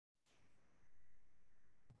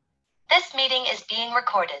This meeting is being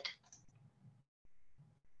recorded.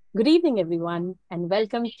 Good evening, everyone, and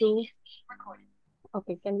welcome to.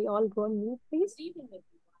 Okay, can we all go on mute, please? Good evening, everyone.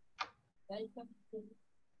 Welcome to.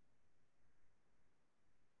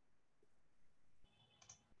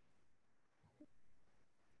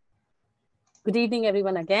 Good evening,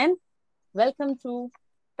 everyone, again. Welcome to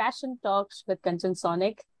Passion Talks with Kanchan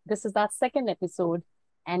Sonik. This is our second episode,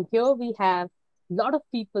 and here we have a lot of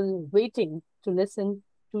people waiting to listen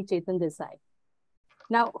to Chetan Desai.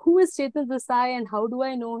 Now, who is Chetan Desai and how do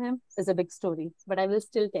I know him is a big story, but I will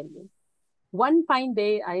still tell you. One fine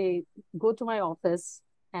day, I go to my office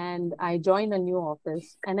and I join a new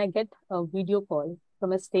office and I get a video call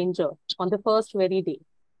from a stranger on the first very day.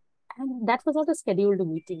 And that was not a scheduled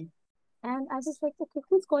meeting. And I was like, okay,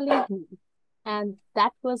 who's calling me? And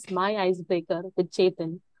that was my icebreaker with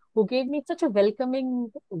Chetan, who gave me such a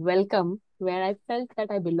welcoming welcome where I felt that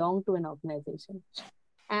I belonged to an organization.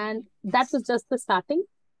 And that was just the starting.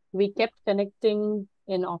 We kept connecting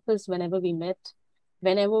in office whenever we met.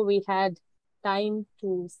 Whenever we had time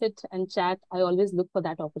to sit and chat, I always look for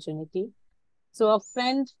that opportunity. So a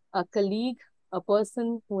friend, a colleague, a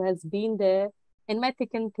person who has been there in my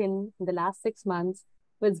thick and thin in the last 6 months,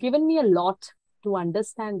 who has given me a lot to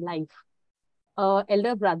understand life. A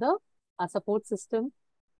elder brother, a support system,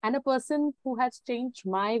 and a person who has changed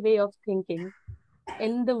my way of thinking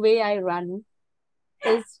in the way I run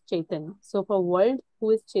is Chetan. So for world, who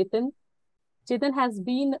is Chetan? Chetan has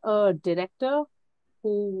been a director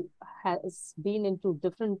who has been into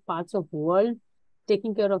different parts of world,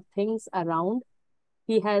 taking care of things around.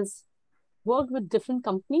 He has worked with different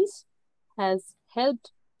companies, has helped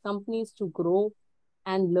companies to grow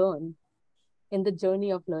and learn in the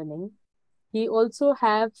journey of learning. He also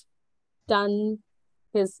have done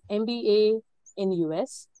his MBA in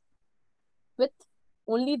US. With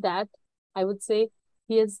only that, I would say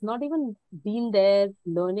he has not even been there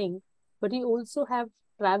learning, but he also have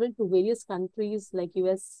traveled to various countries like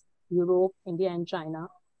US, Europe, India, and China.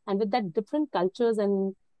 And with that different cultures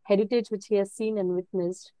and heritage which he has seen and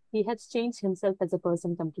witnessed, he has changed himself as a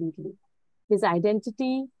person completely. His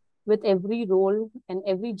identity with every role and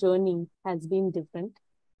every journey has been different.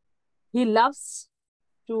 He loves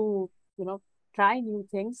to, you know, try new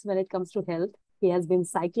things when it comes to health. He has been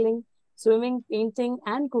cycling, swimming, painting,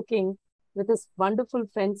 and cooking with his wonderful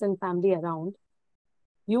friends and family around.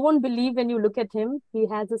 You won't believe when you look at him. He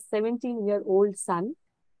has a 17-year-old son,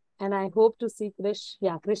 and I hope to see Krish.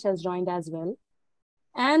 Yeah, Krish has joined as well.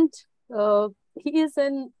 And he is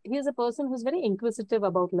a person who's very inquisitive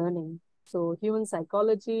about learning. So human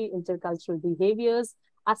psychology, intercultural behaviors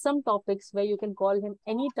are some topics where you can call him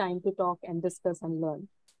anytime to talk and discuss and learn.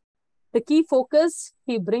 The key focus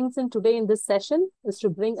he brings in today in this session is to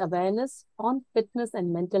bring awareness on fitness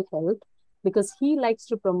and mental health because he likes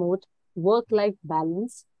to promote work life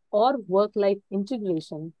balance or work life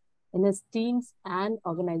integration in his teams and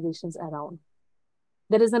organizations around.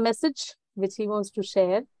 There is a message which he wants to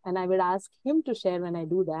share, and I will ask him to share when I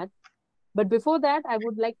do that. But before that, I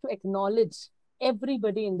would like to acknowledge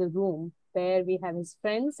everybody in the room where we have his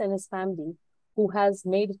friends and his family who has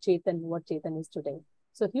made Chetan what Chetan is today.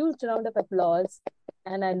 So huge round of applause,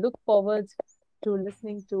 and I look forward to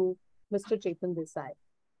listening to Mr. Chetan Desai.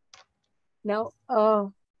 Now,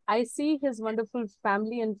 I see his wonderful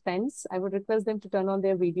family and friends. I would request them to turn on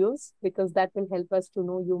their videos because that will help us to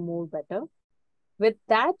know you more better. With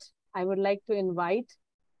that, I would like to invite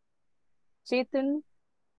Chetan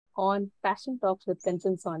on Passion Talks with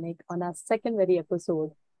Kanchan Sonik on our second very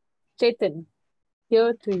episode. Chetan,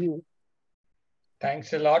 here to you.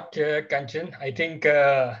 Thanks a lot, Kanchan. I think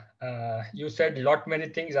you said lot many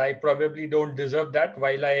things. I probably don't deserve that.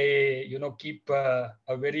 While I keep a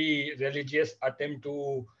very religious attempt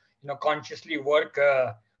to, consciously work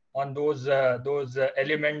on those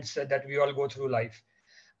elements that we all go through life.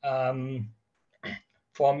 Um,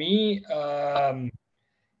 for me,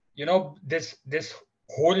 this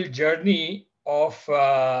whole journey of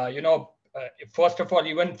first of all,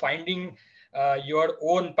 even finding your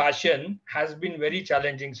own passion has been very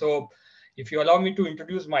challenging. So if you allow me to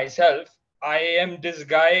introduce myself, I am this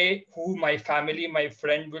guy who my family, my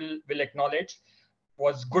friend will acknowledge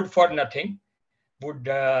was good for nothing, would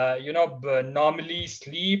normally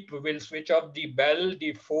sleep, will switch off the bell,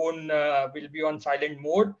 the phone will be on silent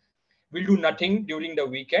mode, will do nothing during the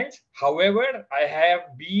weekends. However, I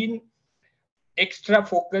have been extra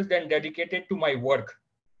focused and dedicated to my work.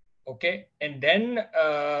 Okay, and then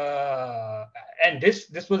and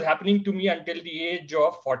this was happening to me until the age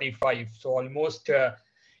of 45. So almost for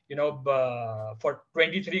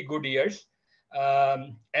 23 good years.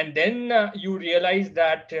 And then you realize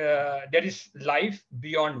that there is life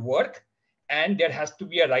beyond work, and there has to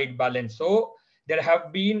be a right balance. So there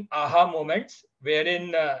have been aha moments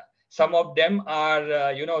wherein some of them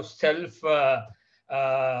are self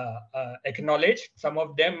acknowledged, some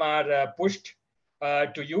of them are pushed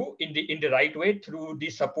to you in the right way through the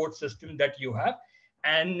support system that you have.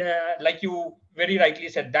 And like you very rightly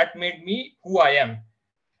said, that made me who I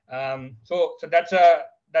am. So that's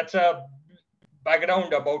a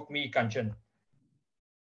background about me, Kanchan.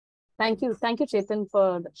 Thank you, Chetan,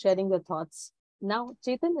 for sharing your thoughts. Now,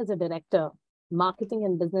 Chetan is a director, marketing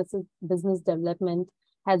and business development,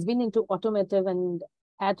 has been into automotive, and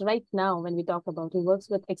at right now, when we talk about, he works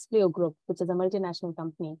with Expleo Group, which is a multinational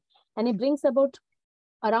company, and he brings about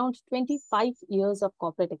around 25 years of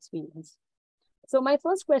corporate experience. So my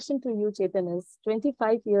first question to you, Chetan, is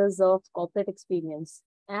 25 years of corporate experience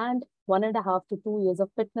and 1.5 to 2 years of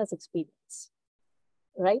fitness experience,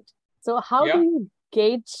 right? So how do Yeah. you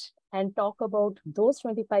gauge and talk about those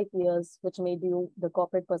 25 years which made you the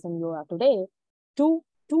corporate person you are today to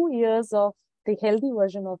 2 years of the healthy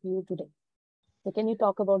version of you today? So can you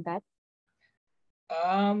talk about that?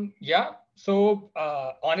 Yeah. So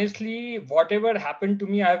honestly, whatever happened to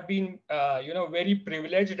me, I've been, very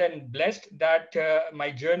privileged and blessed that my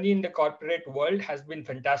journey in the corporate world has been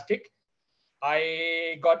fantastic.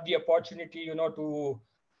 I got the opportunity, to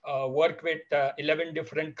work with 11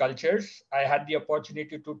 different cultures. I had the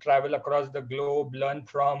opportunity to travel across the globe, learn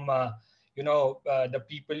from, the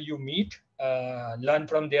people you meet, learn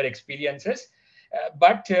from their experiences.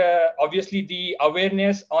 But obviously, the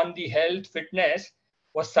awareness on the health, fitness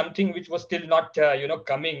was something which was still not,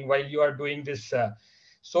 coming while you are doing this.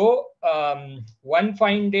 So one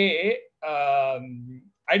fine day,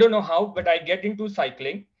 I don't know how, but I get into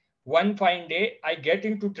cycling. One fine day I get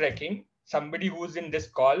into trekking. Somebody who's in this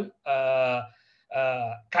call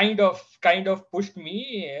kind of pushed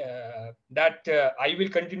me that I will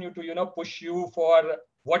continue to push you for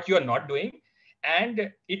what you're not doing.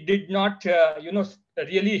 And it did not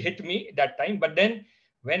really hit me that time. But then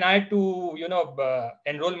when I had to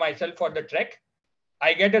enroll myself for the trek,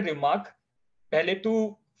 I get a remark, "Pehle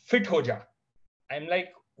tu fit ho ja." I'm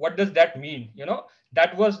like, what does that mean?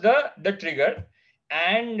 That was the trigger.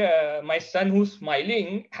 And my son, who's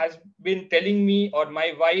smiling, has been telling me, or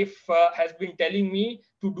my wife has been telling me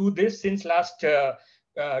to do this since last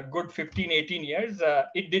good 15, 18 years.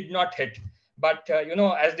 It did not hit. But,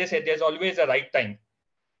 as they say, there's always a right time.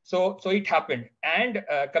 So it happened. And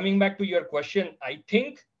coming back to your question, I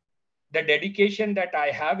think the dedication that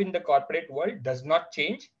I have in the corporate world does not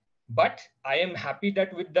change. But I am happy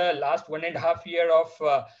that with the last 1.5 year of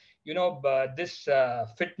this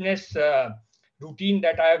fitness routine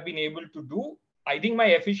that I have been able to do, I think my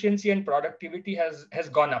efficiency and productivity has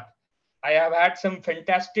gone up. I have had some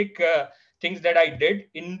fantastic things that I did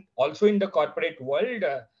in also in the corporate world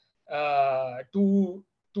to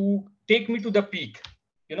take me to the peak.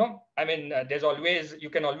 I mean, there's always, you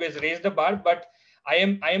can always raise the bar, but I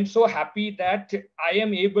am so happy that I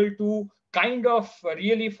am able to kind of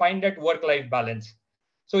really find that work-life balance.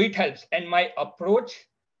 So it helps. And my approach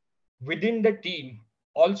within the team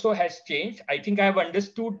also has changed. I think I have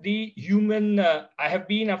understood the human. I have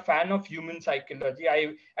been a fan of human psychology.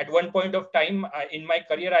 I at one point of time in my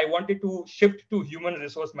career, I wanted to shift to human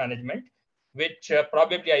resource management, which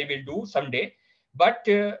probably I will do someday. But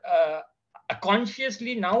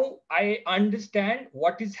consciously now I understand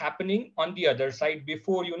what is happening on the other side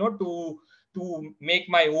before to make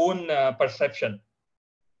my own perception.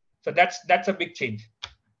 So that's a big change.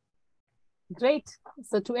 Great.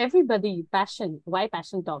 So to everybody, passion. Why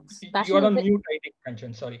passion talks? Passion You're is on the mute, I think,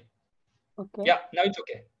 Kanchan. Sorry. okay. Yeah, now it's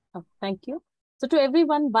okay. Oh, thank you. So to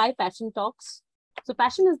everyone, why passion talks? So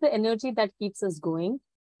passion is the energy that keeps us going,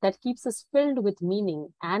 that keeps us filled with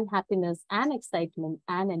meaning and happiness and excitement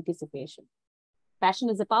and anticipation. Passion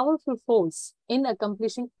is a powerful force in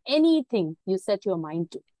accomplishing anything you set your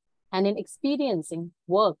mind to and in experiencing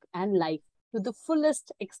work and life to the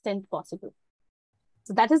fullest extent possible.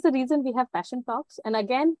 So that is the reason we have passion talks. And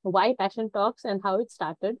again, why passion talks and how it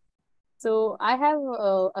started. So I have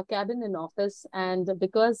a cabin in office, and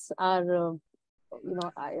because our,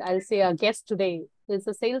 I'll say our guest today is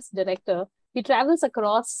a sales director, he travels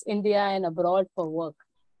across India and abroad for work.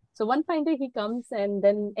 So one fine day he comes, and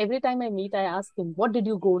then every time I meet, I ask him, "What did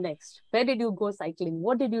you go next? Where did you go cycling?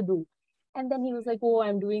 What did you do?" And then he was like, "Oh,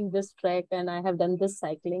 I'm doing this trek and I have done this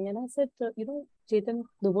cycling." And I said, Chetan,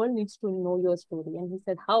 the world needs to know your story. And he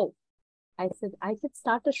said, "How?" I said, "I could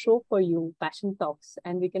start a show for you, Passion Talks,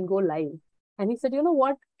 and we can go live." And he said, "You know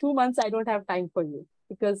what? 2 months, I don't have time for you.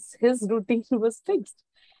 because his routine was fixed.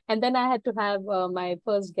 And then I had to have my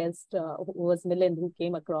first guest, who was Milind, who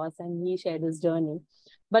came across and he shared his journey.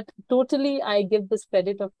 But totally, I give this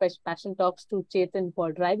credit of Passion Talks to Chetan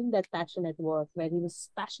for driving that passion at work, where he was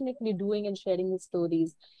passionately doing and sharing his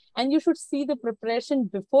stories. And you should see the preparation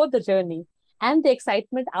before the journey and the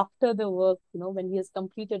excitement after the work, when he has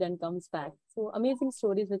completed and comes back. So amazing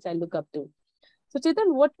stories which I look up to. So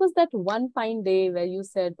Chetan, what was that one fine day where you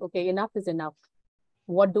said, okay, enough is enough?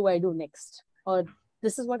 What do I do next? Or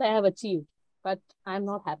this is what I have achieved, but I'm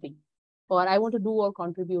not happy. Or I want to do or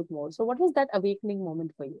contribute more. So what was that awakening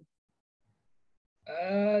moment for you?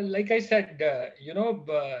 Like I said,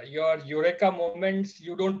 your eureka moments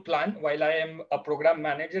you don't plan. While I am a program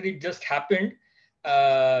manager, it just happened.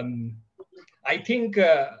 Um, I think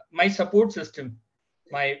my support system,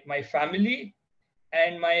 my family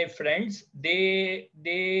and my friends, they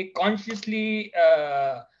consciously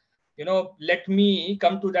let me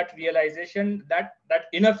come to that realization that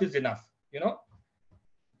enough is enough.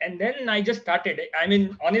 And then I just started. I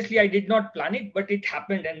mean, honestly, I did not plan it, but it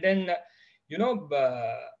happened. And then,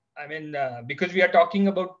 because we are talking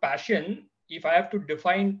about passion, if I have to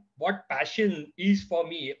define what passion is for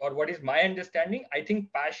me or what is my understanding, I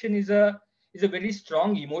think passion is a very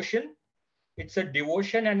strong emotion. It's a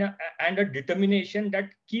devotion and a determination that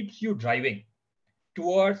keeps you driving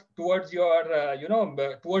towards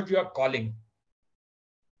your towards your calling.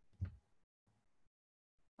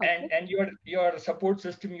 Okay. And your support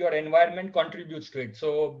system, your environment contributes to it.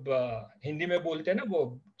 So Hindi में बोलते हैं ना,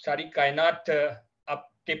 वो सारी कायनात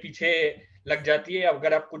आपके पीछे लग जाती है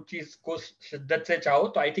अगर आप कुछ चीज को शिद्दत से चाहो.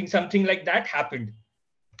 तो I think something like that happened.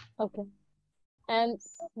 Okay. And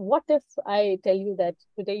what if I tell you that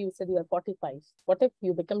today you said you are 45? What if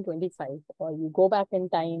you become 25 or you go back in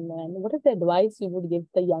time? And what is the advice you would give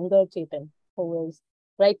the younger Chetan who is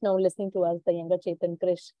right now listening to us, the younger Chetan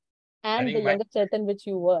Krish, I and the think younger Chetan which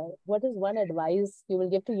you were? What is one advice you will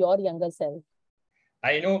give to your younger self?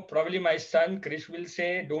 I know probably my son Krish will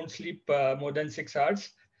say don't sleep more than 6 hours,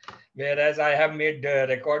 whereas I have made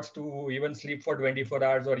records to even sleep for 24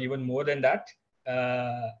 hours or even more than that.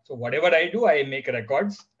 So whatever I do, I make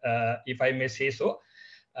records, if I may say so.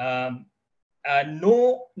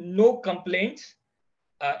 No complaints.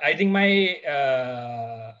 I think my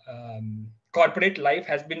corporate life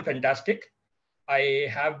has been fantastic. I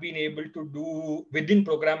have been able to do within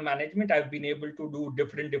program management. I've been able to do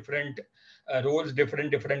different roles,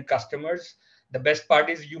 different customers. The best part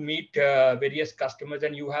is you meet various customers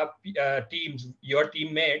and you have teams, your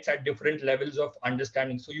teammates at different levels of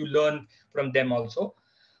understanding. So you learn from them also.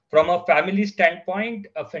 From a family standpoint,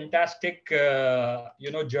 a fantastic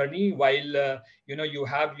journey. While you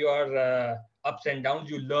have your ups and downs,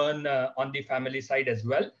 you learn on the family side as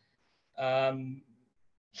well.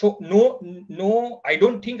 So no, I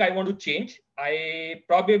don't think I want to change. I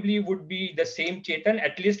probably would be the same Chetan,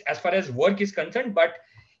 at least as far as work is concerned. But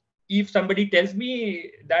if somebody tells me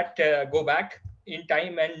that go back in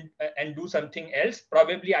time and do something else,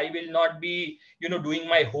 probably I will not be doing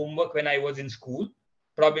my homework when I was in school.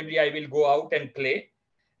 Probably I will go out and play,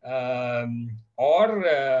 or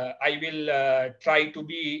I will try to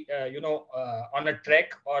be on a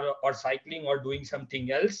trek or cycling or doing something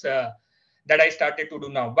else that I started to do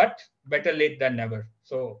now. But better late than never.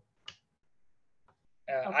 So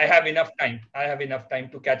Okay. I have enough time. I have enough time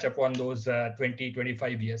to catch up on those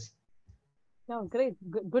 20-25 years. No, great.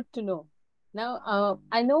 Good to know. Now,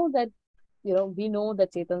 I know that, we know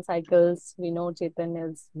that Chetan cycles, we know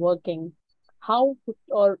Chetan is working. How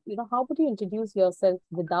would you introduce yourself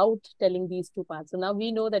without telling these two parts? So now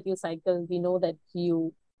we know that you cycle, we know that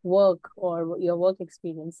you work or your work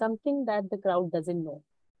experience, something that the crowd doesn't know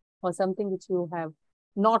or something which you have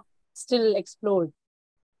not still explored.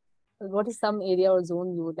 What is some area or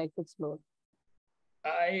zone you would like to explore?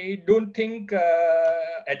 I don't think,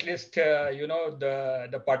 at least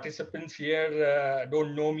the participants here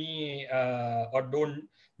don't know me or don't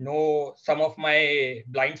know some of my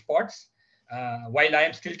blind spots. While I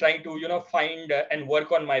am still trying to find and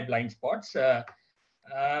work on my blind spots. At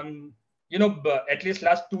least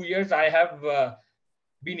last 2 years, I have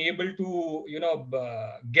been able to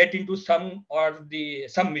get into some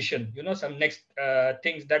mission, some next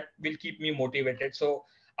things that will keep me motivated. So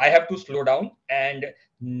I have to slow down, and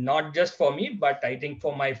not just for me, but I think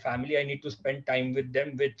for my family, I need to spend time with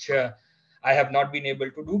them, which I have not been able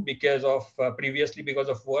to do because of previously because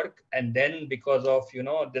of work, and then because of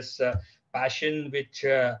this passion which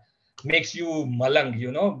makes you malang.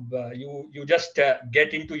 You just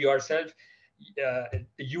get into yourself.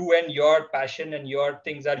 You and your passion and your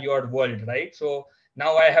things are your world, right? So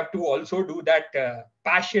now I have to also do that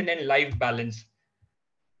passion and life balance.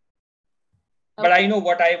 But I know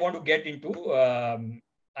what I want to get into.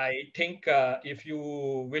 I think if you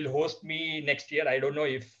will host me next year, I don't know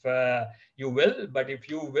if you will, but if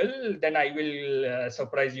you will, then I will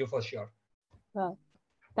surprise you for sure.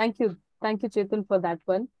 Thank you. Thank you, Chetan, for that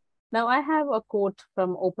one. Now, I have a quote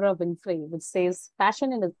from Oprah Winfrey, which says,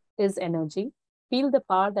 "Passion is energy. Feel the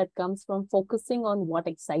power that comes from focusing on what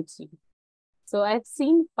excites you." So I've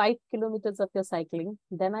seen 5 kilometers of your cycling,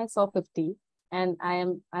 then I saw 50, and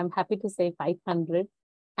I'm happy to say 500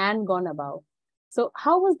 and gone above. So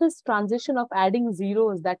how was this transition of adding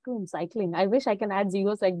zeros that too in cycling? I wish I can add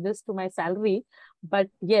zeros like this to my salary, but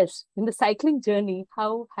yes, in the cycling journey,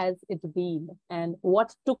 how has it been, and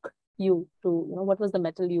what took you to, what was the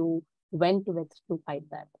metal you went with to fight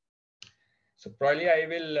that? So probably I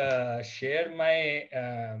will share my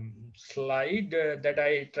slide that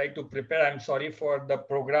I tried to prepare. I'm sorry for the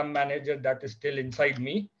program manager that is still inside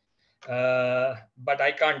me, but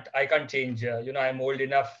I can't change. I'm old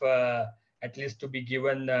enough at least to be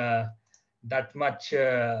given that much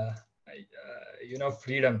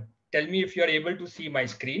freedom. Tell me if you are able to see my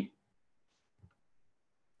screen.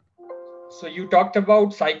 So you talked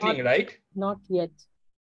about cycling, right? Not yet.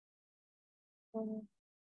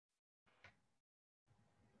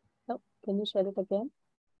 Can you share it again?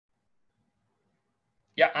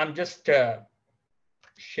 Yeah, I'm just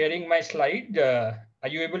sharing my slide. Are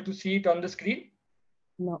you able to see it on the screen?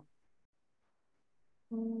 No.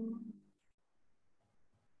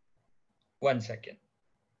 1 second.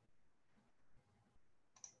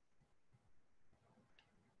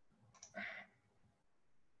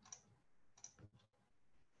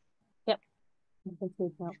 Yep. You can see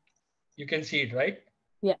it now. You can see it, right?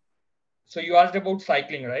 Yeah. So you asked about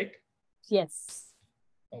cycling, right? Yes.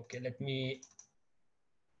 Okay, let me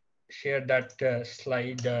share that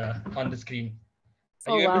slide on the screen.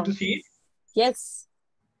 Are you able to see it? Yes.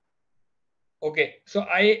 Okay, so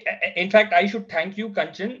in fact, I should thank you,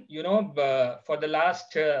 Kanchan, for the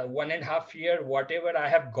last 1.5 year, whatever I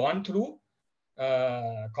have gone through,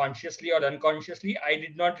 consciously or unconsciously, I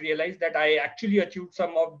did not realize that I actually achieved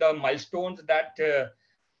some of the milestones that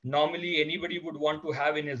normally anybody would want to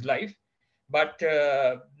have in his life. But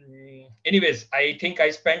anyways, I think I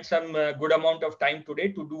spent some good amount of time today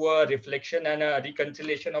to do a reflection and a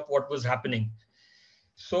reconciliation of what was happening.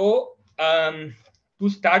 So to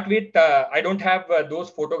start with, I don't have those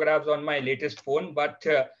photographs on my latest phone, but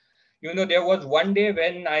there was one day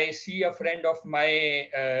when I see a friend of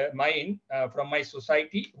mine from my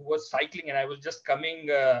society who was cycling, and I was just coming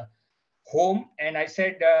home, and I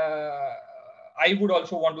said I would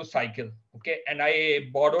also want to cycle. Okay, and I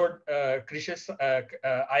borrowed Krish's.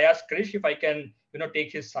 I asked Krish if I can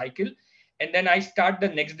take his cycle, and then I start the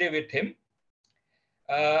next day with him.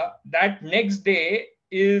 That next day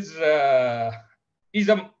is a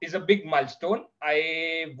big milestone.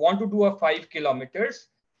 I want to do a 5 kilometers,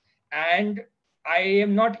 and I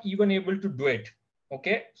am not even able to do it.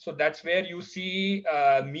 Okay, so that's where you see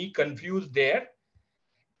me confused there.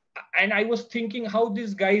 And I was thinking how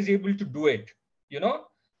this guy is able to do it,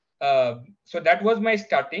 so that was my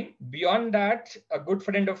starting. Beyond that, a good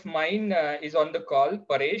friend of mine is on the call,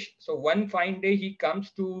 Paresh. So one fine day, he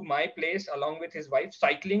comes to my place along with his wife,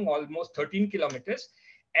 cycling almost 13 kilometers.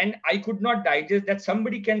 And I could not digest that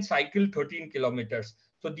somebody can cycle 13 kilometers.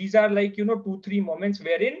 So these are like, 2-3 moments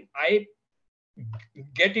wherein I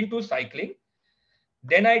get into cycling.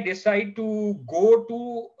 Then I decide to go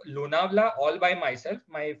to Lonavala all by myself.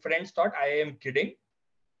 My friends thought I am kidding.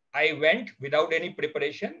 I went without any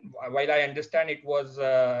preparation. While I understand it was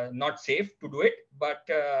not safe to do it, but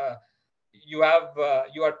you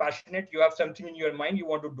are passionate, you have something in your mind, you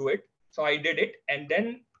want to do it. So I did it. And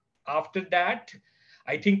then after that,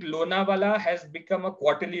 I think Lonavala has become a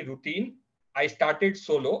quarterly routine. I started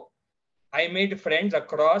solo. I made friends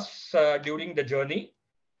across during the journey.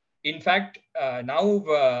 In fact, now,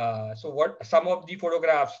 so what some of the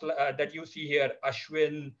photographs that you see here,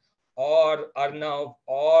 Ashwin or Arnav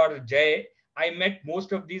or Jay, I met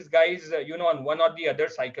most of these guys, on one or the other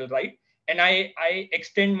cycle, right? And I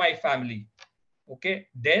extend my family. Okay.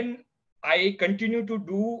 Then I continue to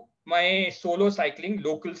do my solo cycling,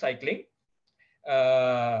 local cycling.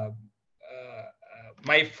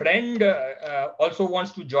 My friend also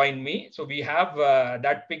wants to join me. So we have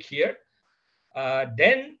that pic here.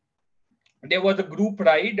 Then there was a group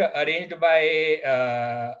ride arranged by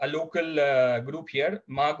a local group here,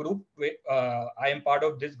 Ma Group. I am part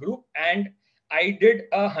of this group, and I did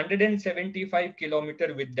 175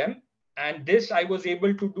 kilometer with them. And this I was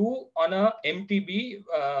able to do on a MTB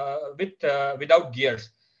without gears.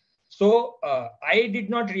 So I did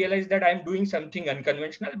not realize that I'm doing something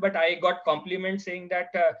unconventional, but I got compliments saying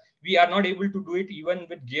that we are not able to do it even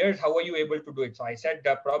with gears. How are you able to do it? So I said,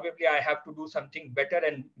 probably I have to do something better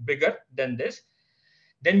and bigger than this.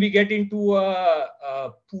 Then we get into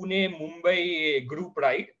a Pune Mumbai group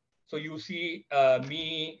ride. So you see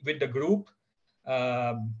me with the group.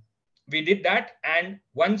 Um, we did that, and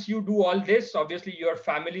once you do all this, obviously your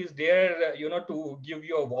family is there, to give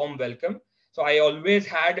you a warm welcome. So I always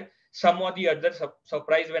had some or the other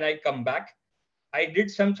surprise when I come back. I did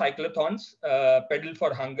some cyclothons, pedal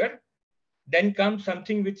for hunger. Then comes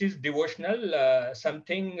something which is devotional,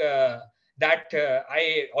 something that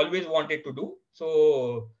I always wanted to do.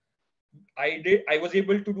 So I was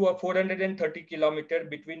able to do a 430-kilometer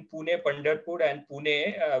between Pune, Pandharpur, and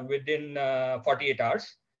Pune within 48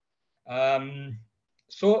 hours.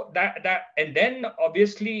 So and then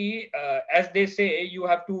obviously, as they say, you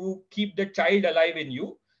have to keep the child alive in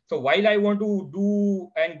you. So while I want to do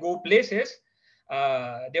and go places,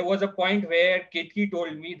 there was a point where Ketki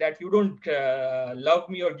told me that you don't love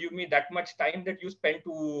me or give me that much time that you spend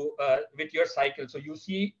to with your cycle. So you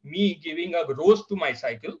see me giving a rose to my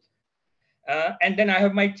cycle. And then I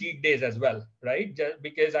have my cheat days as well, right? Just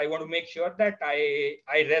because I want to make sure that I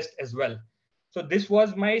rest as well. So this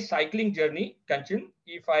was my cycling journey, Kanchan,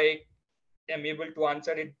 if I am able to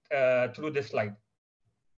answer it through this slide.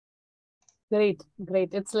 Great,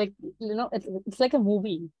 great. It's like, it's like a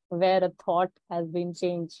movie where a thought has been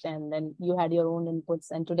changed and then you had your own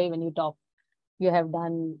inputs. And today when you talk, you have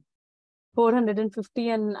done 450,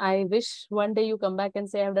 and I wish one day you come back and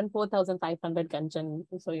say I've done 4,500, Kanchan.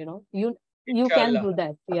 So, you can Inshallah. do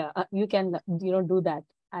that. Yeah, you can, do that.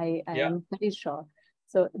 I Yeah. am very sure.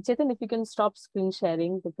 So, Chetan, if you can stop screen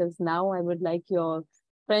sharing, because now I would like your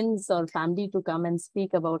friends or family to come and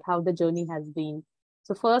speak about how the journey has been.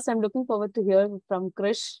 So first, I'm looking forward to hear from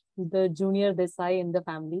Krish, the junior Desai in the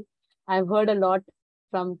family. I've heard a lot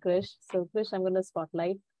from Krish. So Krish, I'm going to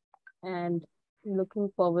spotlight and looking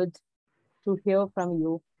forward to hear from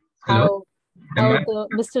you Hello. how the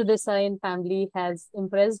Mr. Desai and family has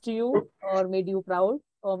impressed you or made you proud,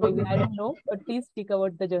 or maybe I don't know, but please speak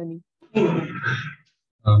about the journey.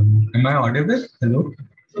 Am I audible? Hello.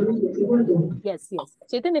 Yes, yes.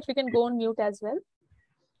 Chetan, if you can go on mute as well.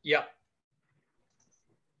 Yeah.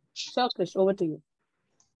 Sure, Krish, over to you.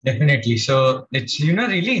 Definitely. So it's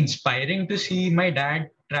really inspiring to see my dad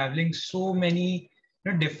traveling so many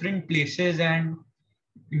different places and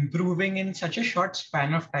improving in such a short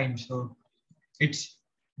span of time. So it's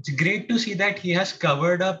great to see that he has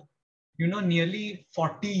covered up nearly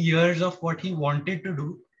 40 years of what he wanted to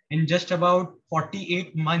do in just about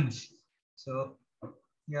 48 months. So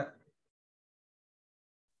yeah.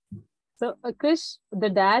 So, Krish, the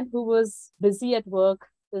dad who was busy at work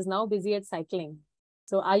is now busy at cycling.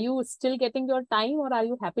 So, are you still getting your time, or are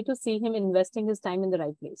you happy to see him investing his time in the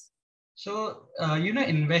right place? So,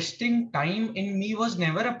 investing time in me was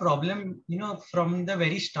never a problem, from the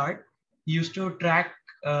very start. He used to track,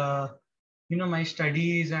 my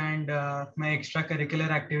studies and my extracurricular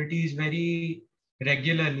activities very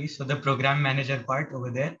regularly. So, the program manager part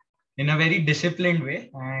over there in a very disciplined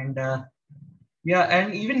way. And yeah,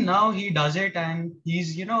 and even now he does it, and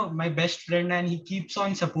he's, my best friend, and he keeps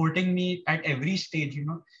on supporting me at every stage.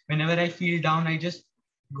 Whenever I feel down, I just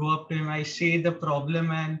go up to him, I say the problem,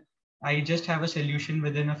 and I just have a solution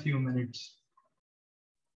within a few minutes.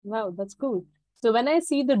 Wow, that's cool. So when I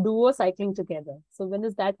see the duo cycling together, so when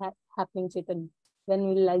is that happening, Chetan? When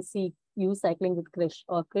will I see you cycling with Krish?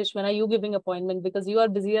 Or Krish, when are you giving appointment? Because you are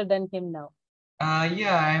busier than him now.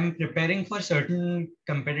 Yeah, I'm preparing for certain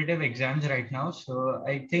competitive exams right now. So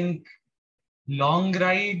I think long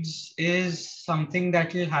rides is something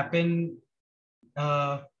that will happen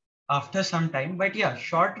after some time. But yeah,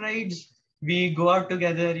 short rides, we go out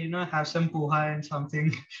together, have some poha and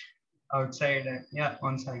something outside, yeah,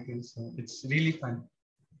 on cycles. So it's really fun.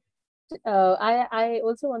 I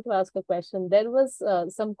also want to ask a question. There was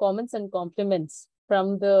some comments and compliments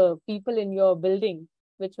from the people in your building,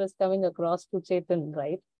 which was coming across to Chetan,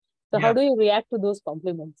 right? So Yeah. how do you react to those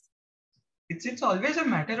compliments? It's always a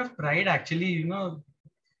matter of pride, actually.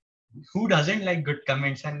 Who doesn't like good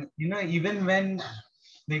comments? And even when,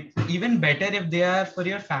 like, even better if they are for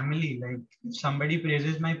your family. Like, if somebody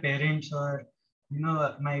praises my parents or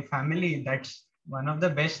my family, that's one of the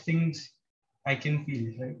best things I can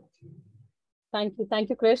feel, right? Thank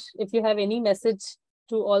you, Krish. If you have any message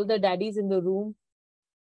to all the daddies in the room,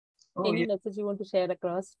 any message you want to share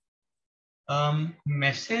across?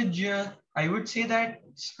 Message, I would say that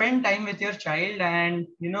spend time with your child and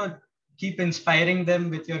keep inspiring them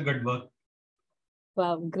with your good work.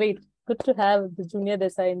 Wow, great. Good to have the junior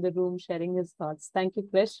Desai in the room sharing his thoughts. Thank you,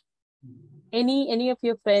 Krish. Any of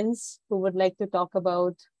your friends who would like to talk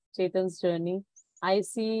about Chetan's journey? I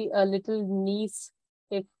see a little niece.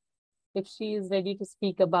 If she is ready to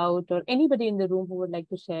speak about, or anybody in the room who would like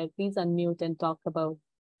to share, please unmute and talk about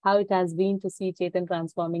how it has been to see Chetan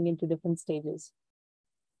transforming into different stages.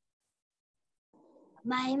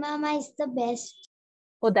 My mama is the best.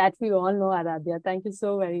 Oh, that we all know, Aradhya. Thank you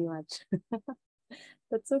so very much.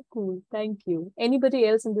 That's so cool. Thank you. Anybody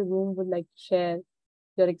else in the room would like to share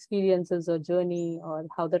your experiences or journey or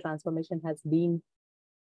how the transformation has been?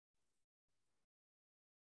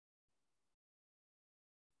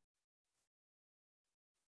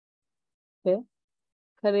 Okay.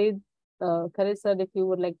 Khalid sir, if you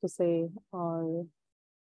would like to say, or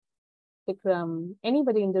Vikram,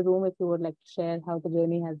 anybody in the room, if you would like to share how the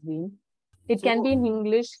journey has been. It can be in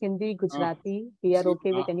English, Hindi, Gujarati. We are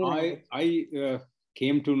okay with any language. I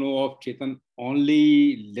came to know of Chetan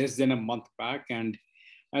only less than a month back, and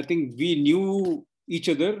I think we knew each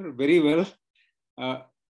other very well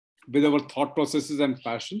with our thought processes and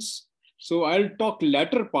passions. So I'll talk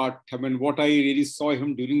latter part, I mean, what I really saw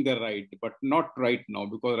him during the ride, but not right now,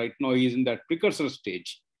 because right now he is in that precursor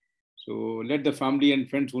stage. So let the family and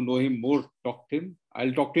friends who know him more talk to him.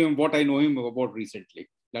 I'll talk to him what I know him about recently,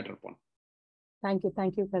 latter point. Thank you,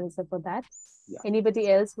 Khalid sir, for that. Yeah. Anybody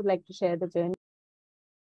else would like to share the journey?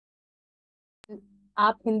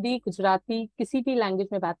 आप हिंदी गुजराती किसी भी language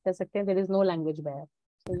में बात कर सकते हैं. There is no language barrier.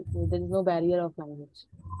 There is no barrier of language.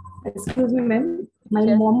 Excuse me, ma'am. My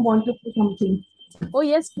Sure. mom wants to say something. Oh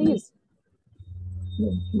yes, please.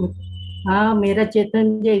 हाँ, मेरा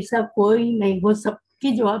चेतन जैसा कोई नहीं, वो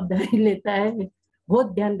सबकी जवाबदारी लेता है,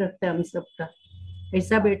 बहुत ध्यान रखता है हम सबका.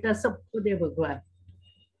 ऐसा बेटा सबको दे भगवान.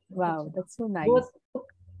 Wow, that's so nice.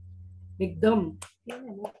 एकदम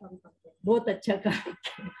बहुत अच्छा काम.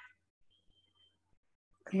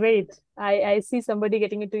 Great. I see somebody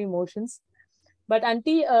getting into emotions. But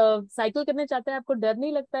aunty cycle करने चाहता है, आपको डर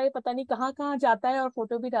नहीं लगता है? पता नहीं कहाँ जाता है और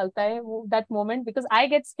फोटो भी डालता है वो that moment, because I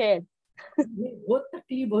get scared. बहुत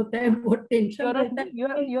तकलीफ होता है, बहुत टेंशन रहता है.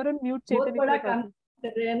 You're on mute, बहुत Chetan. बड़ा काम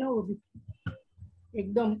कर रहे हैं ना वो भी.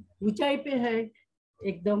 एकदम ऊंचाई पे है,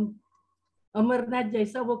 एकदम अमरनाथ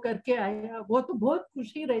जैसा वो करके आया. वो तो बहुत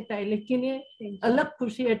खुशी रहता है, लेकिन ये अलग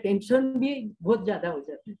खुशी है, टेंशन भी बहुत ज्यादा हो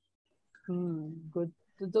जाता है. गुड.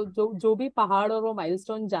 तो जो भी पहाड़ और वो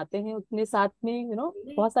माइलस्टोन जाते हैं उतने साथ में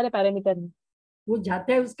बहुत सारे पैरामीटर हैं. वो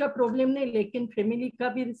जाता है उसका प्रॉब्लम नहीं, लेकिन फैमिली का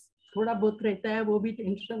भी थोड़ा बहुत रहता है, वो भी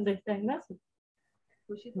टेंशन रहता है ना.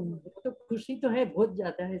 खुशी तो है, बहुत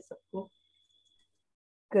ज्यादा है सबको.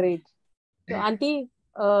 ग्रेट. तो आंटी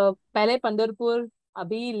पहले पंढरपुर,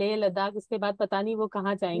 अभी लेह लद्दाख, उसके बाद पता नहीं वो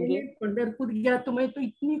कहाँ जाएंगे. पंढरपुर गया तो मैं तो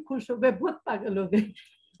इतनी खुश हो गई, बहुत पागल हो गई.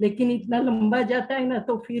 लेकिन इतना लंबा जाता है ना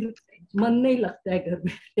तो फिर मन नहीं लगता है घर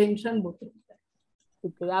में, टेंशन बहुत रहता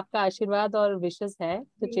है. आपका आशीर्वाद और विशेष है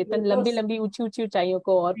तो चेतन लंबी ऊंची ऊंचाइयों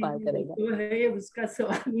को और पार करेगा. तो है उसका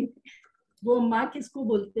सवाल. वो माँ किसको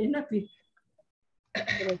बोलते हैं ना, फिर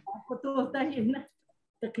आपको तो होता ही है ना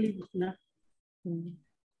तकलीफ उतना.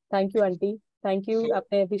 Thank you aunty, thank you.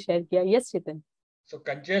 आपने अभी शेयर किया. यस चेतन. सो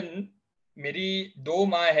कंचन, मेरी दो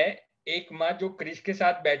माँ है. एक माँ जो क्रिश के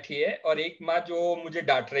साथ बैठी है और एक माँ जो मुझे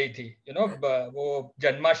डांट रही थी. वो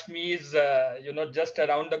Janmashtami is just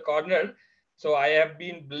around the corner. So I have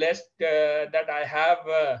been blessed that I have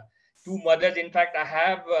two mothers. In fact, I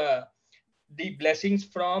have the blessings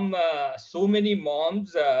from so many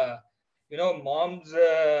moms. Moms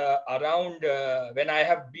around when I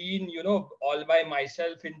have been, all by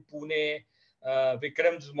myself in Pune.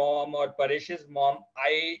 Vikram's mom or Paresh's mom.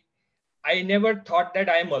 I never thought that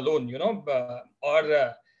I am alone.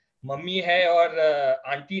 और mummy है और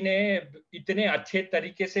aunty ने इतने अच्छे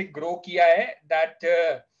तरीके से grow किया है that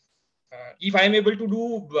if I am able to do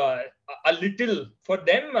a little for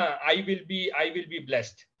them, I will be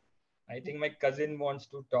blessed. I think my cousin wants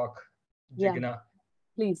to talk. Jigna.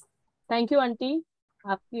 Please. Thank you aunty.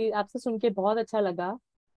 आपसे सुन के बहुत अच्छा लगा,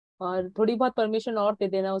 और थोड़ी बहुत परमिशन और दे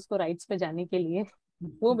देना उसको राइड्स पे जाने के लिए.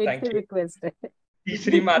 वो मेरी रिक्वेस्ट है.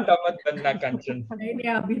 तीसरी माता मत बनना कंचन. नहीं,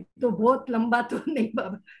 अभी तो बहुत लंबा तो नहीं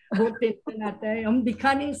बाबा, बहुत टेंशन आता है. हम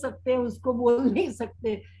दिखा नहीं सकते, उसको बोल नहीं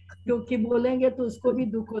सकते, क्योंकि बोलेंगे तो उसको भी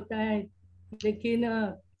दुख होता है. लेकिन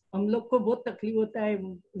हम लोग को बहुत तकलीफ होता है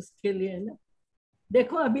उसके लिए ना.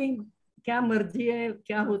 देखो अभी क्या मर्जी है,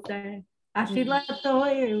 क्या होता है. आशीर्वाद तो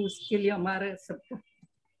है उसके लिए हमारे सबका.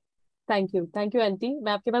 Thank you aunty.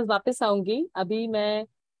 मैं आपके पास वापस आऊंगी. अभी मैं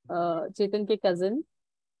चेतन के cousin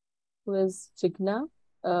who is Chikna,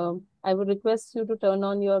 I would request you to turn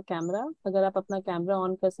on your camera. अगर आप अपना कैमरा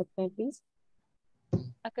ऑन कर सकते हैं please.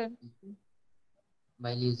 Okay.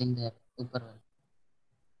 while using the Upper.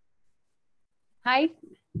 Hi,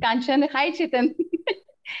 Kanchan. Hi, Chetan.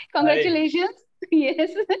 Congratulations. Yes,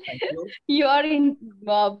 Thank you. you are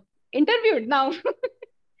interviewed now.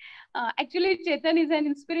 Actually, Chetan is an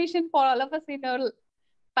inspiration for all of us in our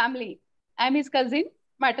family. I'm his cousin,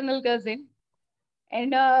 maternal cousin.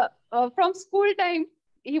 And from school time,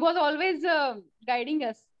 he was always guiding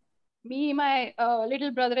us, me, my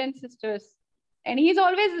little brother and sisters. And he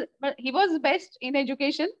was best in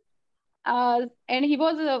education. And he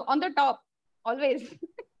was on the top always.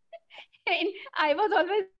 And I was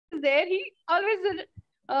always there. He always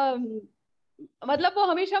मतलब वो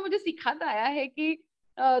हमेशा मुझे सिखाता आया है कि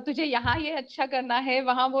तुझे यहाँ ये अच्छा करना है,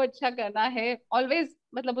 वहां वो अच्छा करना है. ऑलवेज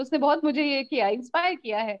मतलब उसने बहुत मुझे ये किया, इंस्पायर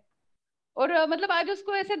किया है. और मतलब आज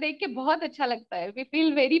उसको ऐसे देख के बहुत अच्छा लगता है. We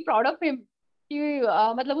feel very proud of him कि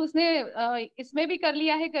मतलब उसने इसमें भी कर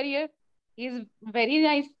लिया है career. He is very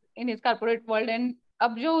nice in his corporate world. And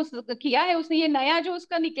अब जो किया है उसने, ये नया जो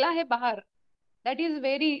उसका निकला है बाहर, दैट इज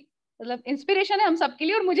वेरी मतलब इंस्पिरेशन है हम सबके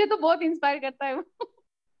लिए. और मुझे तो बहुत इंस्पायर करता है वो.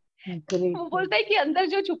 वो बोलता है कि अंदर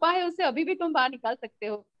जो छुपा है उसे अभी भी तुम बाहर निकाल सकते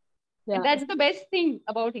हो. That's the best thing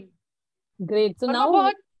about him. Great. So now,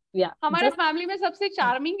 बहुत yeah, हमारे फैमिली में सबसे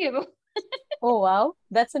चार्मिंग है वो. Oh wow,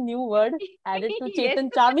 that's a new word added to Chetan.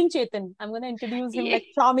 Yes. Charming Chetan. I'm going to introduce him like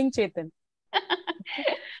charming Chetan.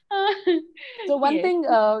 So one Yes. thing,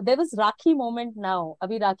 there was Rakhi moment now.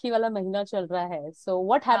 अभी राखी वाला महीना चल रहा है. So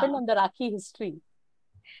what happened on the Rakhi history?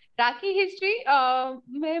 Rakhi history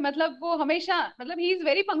में मतलब वो हमेशा मतलब ही इज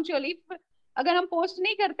वेरी पंक्चुअली. अगर हम पोस्ट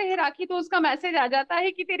नहीं करते हैं राखी तो उसका मैसेज आ जाता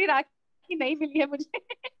है कि तेरी राखी नहीं मिली है मुझे.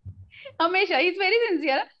 हमेशा he is very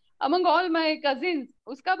sincere among all my cousins.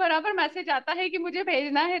 उसका बराबर मैसेज आता है कि मुझे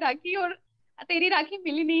भेजना है राखी और तेरी राखी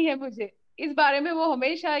मिली नहीं है मुझे. इस बारे में वो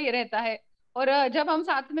हमेशा ये रहता है. और जब हम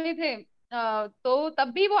साथ में थे तो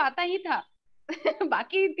तब भी वो आता ही था.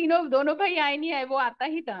 बाकी तीनों दोनों भाई आए नहीं आए, वो आता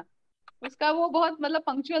ही था. उसका वो बहुत मतलब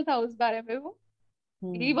पंक्चुअल था उस बारे में. वो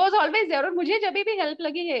ही वॉज ऑलवेज देयर. और मुझे जब भी हेल्प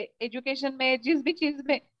लगी है एजुकेशन में, जिस भी चीज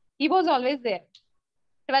में, he was always there.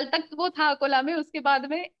 12th तक वो था अकोला में, उसके बाद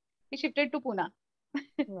में he shifted to Pune.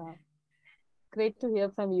 Wow. Great to hear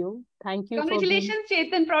from you. Thank you for being... Congratulations,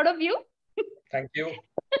 Chetan. Proud of you. Thank you.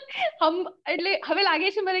 हम એટલે હવે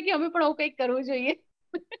લાગે છે મને કે અમે પણ આવું કંઈક કરવું જોઈએ.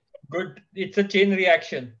 Good. It's a chain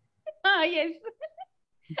reaction. Yes.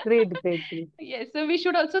 Great. Yes, so we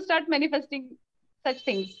should also start manifesting such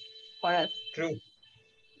things for us. True.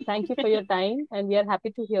 Thank you for your time, and we are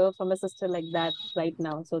happy to hear from a sister like that right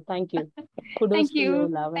now. So thank you. Kudos Thank to you. you,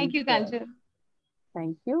 love. Thank you, Kanchan.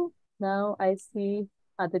 Thank you. Now I see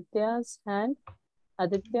Aditya's hand.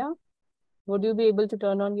 Aditya, would you be able to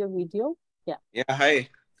turn on your video? Yeah. Yeah, hi.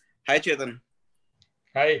 Hi, Chetan.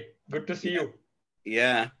 Hi, good to see you.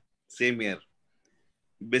 Yeah, same here.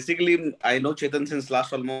 Basically, I know Chetan since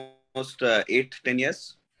last almost 8-10 years.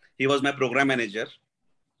 He was my program manager.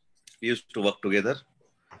 We used to work together.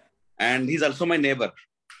 And he's also my neighbor.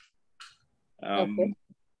 Okay.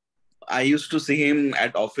 I used to see him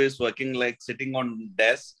at office working like sitting on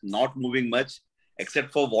desk, not moving much,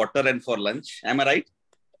 except for water and for lunch. Am I right?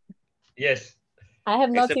 Yes. I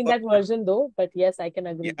have not seen that version though, but yes, I can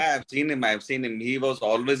agree. Yeah, I've seen him. He was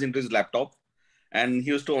always into his laptop. And he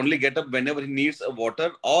used to only get up whenever he needs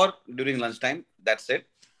water or during lunchtime. That's it.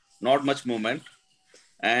 Not much movement.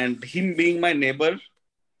 And him being my neighbor,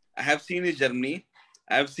 I have seen his journey.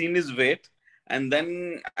 I have seen his weight. And then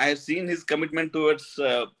I have seen his commitment towards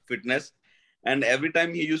fitness. And every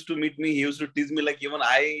time he used to meet me, he used to tease me like, even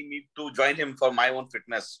I need to join him for my own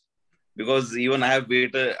fitness. Because even I have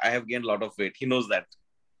gained a lot of weight. He knows that.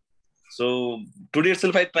 So today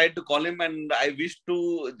itself, I tried to call him and I wish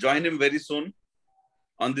to join him very soon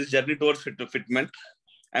on this journey towards fitment.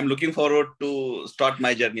 I'm looking forward to start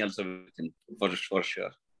my journey also with him for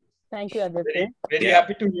sure. Thank you, Aditya. Very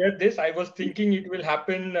happy to hear this. I was thinking it will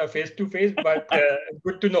happen face to face, but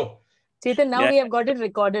good to know. Chetan, now we have got it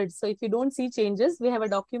recorded. So if you don't see changes, we have a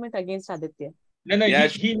document against Aditya. No,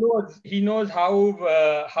 he knows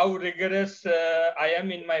how rigorous I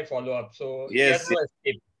am in my follow-up. So he has no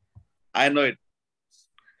escape. I know it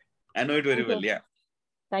very well. Yeah.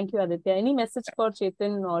 Thank you, Aditya. Any message for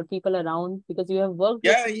Chetan or people around? Because you have worked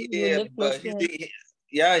with him, you live close to him.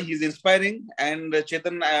 He's inspiring. And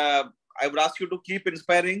Chetan, I would ask you to keep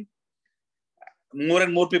inspiring more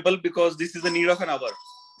and more people because this is the need of an hour.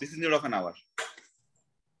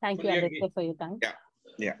 Thank you, Aditya, for your time.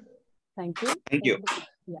 Yeah. Thank you. Thank you.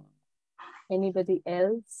 Yeah. Anybody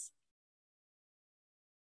else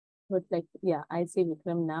would like? Yeah, I see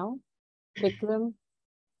Vikram now. Vikram,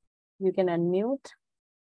 you can unmute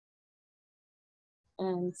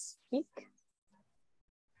and speak.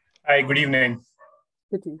 Hi, good evening.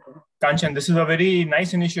 Good evening. Kanchan, this is a very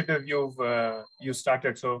nice initiative you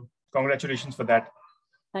started. So congratulations for that.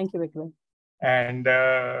 Thank you, Vikram. And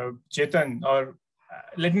Chetan, or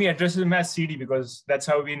let me address him as CD because that's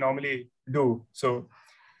how we normally do. So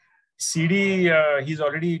CD, he's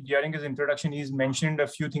already, during his introduction, he's mentioned a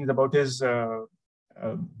few things about his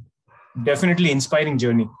definitely inspiring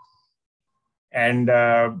journey. And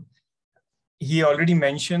he already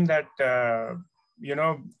mentioned that,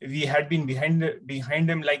 we had been behind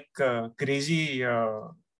him like crazy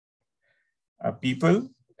people,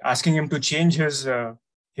 asking him to change his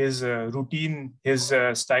routine, his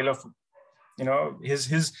style of,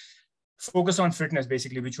 his focus on fitness,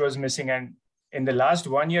 basically, which was missing. And in the last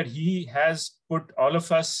 1 year, he has put all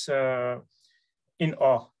of us in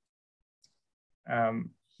awe.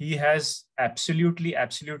 He has absolutely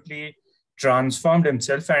transformed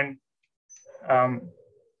himself. And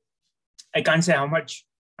I can't say how much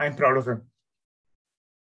I'm proud of him.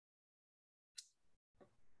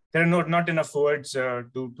 There are not enough words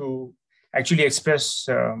to actually express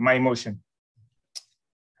my emotion.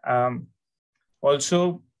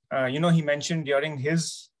 Also, he mentioned during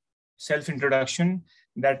his self-introduction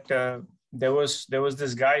that there was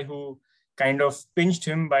this guy who kind of pinched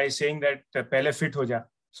him by saying that "Pehle fit ho ja."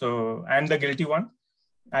 So I'm the guilty one.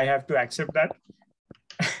 I have to accept that.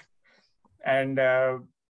 And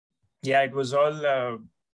it was all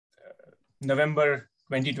November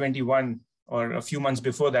 2021 or a few months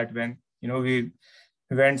before that when we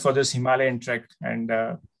went for this Himalayan trek, and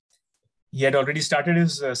he had already started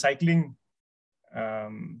his cycling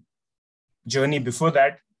journey before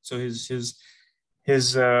that. So his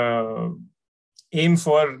aim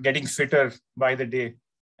for getting fitter by the day,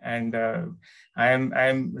 and I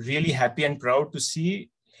am really happy and proud to see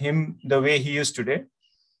him the way he is today.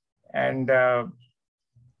 And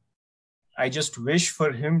I just wish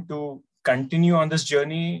for him to continue on this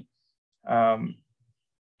journey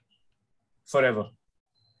forever.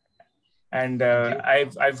 And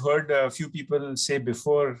I've heard a few people say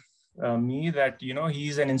before me that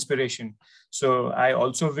he's an inspiration. So I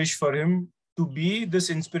also wish for him to be this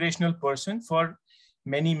inspirational person for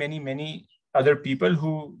many other people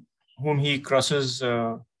whom he crosses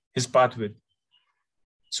his path with.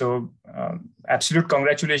 So absolute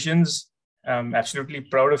congratulations. I'm absolutely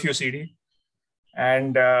proud of you, CD.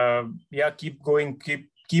 And keep going,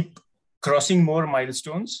 keep crossing more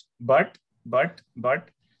milestones. But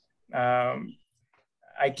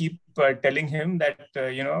I keep telling him that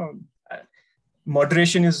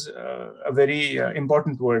moderation is a very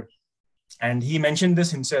important word. And he mentioned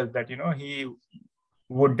this himself, that he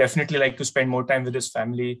would definitely like to spend more time with his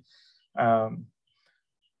family.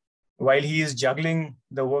 While he is juggling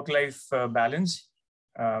the work-life balance,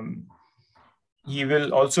 he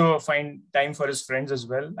will also find time for his friends as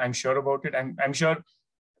well. I'm sure about it. I'm sure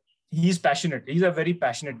he's passionate. He's a very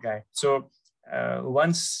passionate guy. So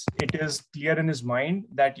once it is clear in his mind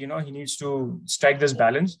that he needs to strike this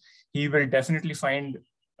balance, he will definitely find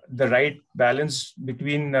the right balance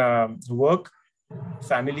between work,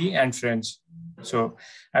 family, and friends. So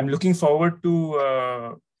I'm looking forward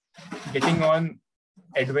to getting on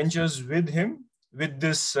adventures with him, with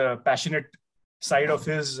this passionate side of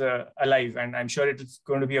his alive. And I'm sure it's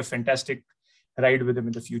going to be a fantastic ride with him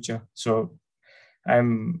in the future. So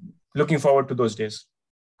I'm looking forward to those days.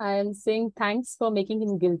 I am saying thanks for making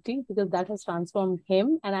him guilty, because that has transformed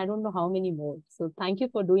him, and I don't know how many more. So thank you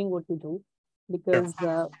for doing what you do, because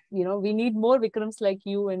we need more Vikrams like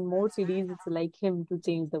you and more CDs like him to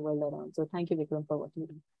change the world around. So thank you, Vikram, for what you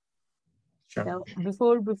do. Sure. Now,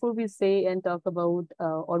 before we say and talk about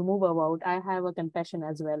or move about, I have a confession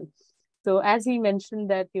as well. So as he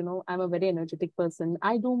mentioned that, I'm a very energetic person.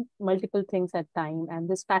 I do multiple things at time, and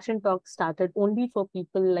this passion talk started only for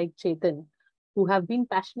people like Chetan, who have been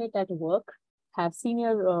passionate at work, have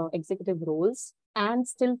senior executive roles, and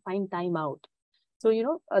still find time out. So,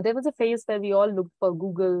 there was a phase where we all looked for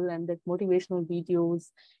Google and that motivational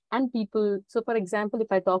videos and people. So, for example,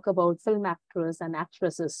 if I talk about film actors and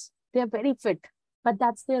actresses, they're very fit, but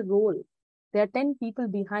that's their role. There are 10 people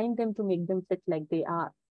behind them to make them fit like they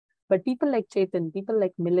are. But people like Chetan, people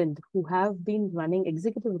like Milind, who have been running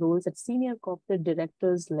executive roles at senior corporate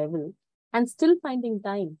directors level and still finding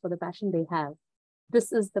time for the passion they have,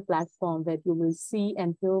 this is the platform where you will see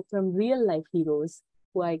and hear from real life heroes,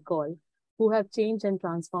 who I call, who have changed and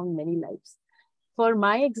transformed many lives. For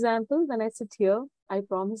my example, when I sit here, I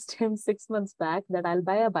promised him 6 months back that I'll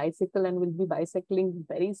buy a bicycle and will be bicycling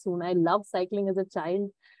very soon. I loved cycling as a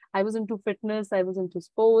child. I was into fitness, I was into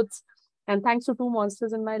sports. And thanks to two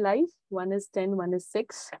monsters in my life, one is 10, one is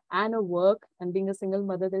 6, and a work, and being a single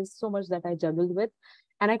mother, there's so much that I juggled with,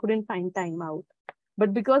 and I couldn't find time out.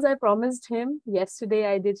 But because I promised him yesterday,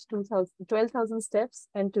 I did 12,000 steps.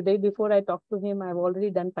 And today, before I talk to him, I've already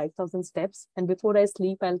done 5,000 steps. And before I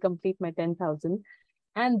sleep, I'll complete my 10,000.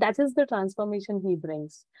 And that is the transformation he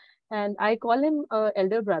brings. And I call him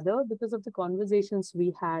elder brother because of the conversations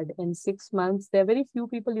we had in 6 months. There are very few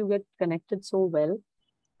people you get connected so well.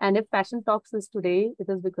 And if Passion Talks is today, it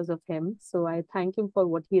is because of him. So I thank him for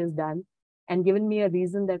what he has done and given me a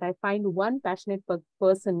reason that I find one passionate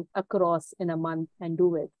person across in a month and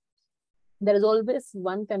do it. There is always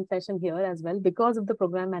one confession here as well. Because of the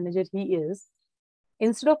program manager he is,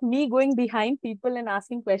 instead of me going behind people and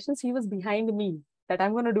asking questions, he was behind me that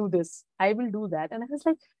I'm going to do this. I will do that. And I was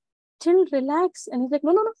like, chill, relax. And he's like,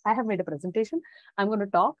 no, I have made a presentation. I'm going to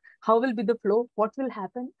talk. How will be the flow? What will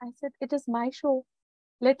happen? I said, it is my show.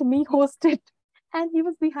 Let me host it. And he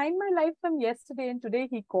was behind my life from yesterday. And today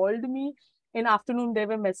he called me in afternoon. There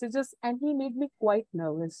were messages and he made me quite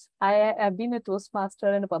nervous. I have been a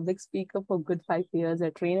Toastmaster and a public speaker for good 5 years,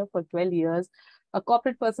 a trainer for 12 years, a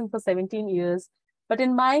corporate person for 17 years. But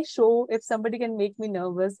in my show, if somebody can make me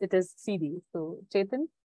nervous, it is CD. So Chetan,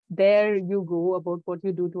 there you go about what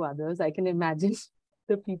you do to others. I can imagine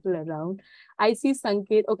the people around. I see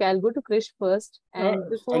Sanket. Okay, I'll go to Krish first. And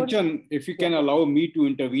before... Kanchan, if you can allow me to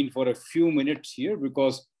intervene for a few minutes here,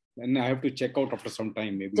 because then I have to check out after some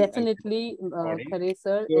time, maybe. Definitely, Khare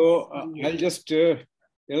sir. So I'll just tell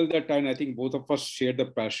that, and I think both of us share the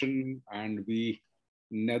passion, and we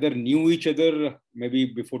neither knew each other maybe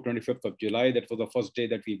before 25th of July. That was the first day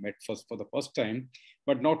that we met for the first time.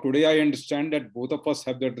 But now today I understand that both of us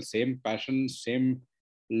have the same passion, same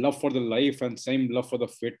love for the life, and same love for the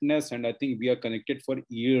fitness. And I think we are connected for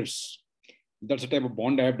years. That's the type of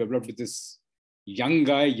bond I have developed with this young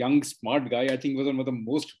guy, young, smart guy. I think he was one of the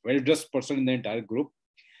most well-dressed person in the entire group.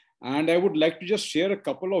 And I would like to just share a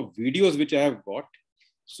couple of videos which I have got.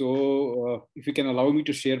 So if you can allow me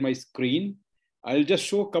to share my screen, I'll just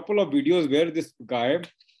show a couple of videos where this guy,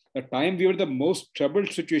 the time we were in the most troubled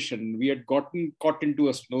situation, we had gotten caught into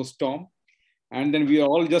a snowstorm, and then we are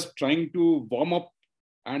all just trying to warm up,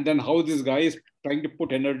 and then how this guy is trying to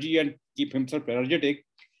put energy and keep himself energetic.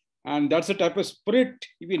 And that's the type of spirit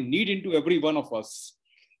we need into every one of us.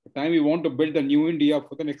 The time we want to build a new India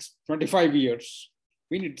for the next 25 years,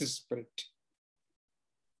 we need this spirit.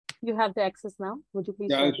 You have the access now. Would you please?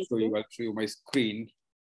 Yeah, I'll show you my screen.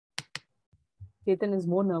 Chetan is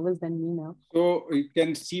more nervous than me now. So you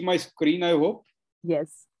can see my screen, I hope.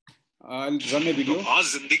 Yes. I'll run a video.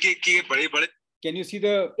 Can you see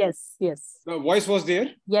the... Yes, yes. The voice was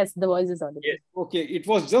there? Yes, the voice is audible. Yes. Okay, it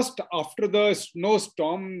was just after the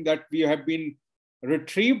snowstorm that we have been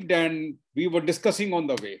retrieved and we were discussing on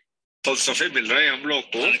the way. फलसफे मिल रहे हैं हम लोग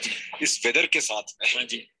को इस weather के साथ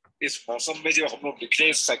में इस मौसम में जो हम लोग निकले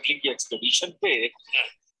इस साइकिलिंग की एक्सपेडिशन पे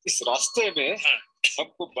इस रास्ते में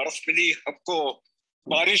हमको बर्फ मिली हमको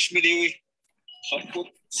बारिश मिली हमको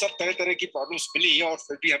सब तरह तरह की प्रॉब्लम्स मिली और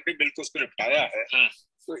फिर भी हमने मिलकर उसको निपटाया है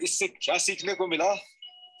तो इससे क्या सीखने को मिला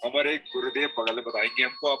हमारे गुरुदेव बगल में बताएंगे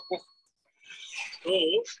हमको आपको तो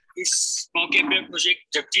इस मौके पे मुझे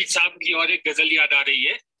जगजीत साहब की और एक गजल याद आ रही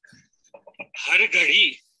है हर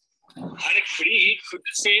घड़ी खुद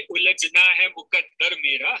से उलझना है मुकद्दर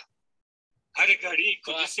मेरा हर घड़ी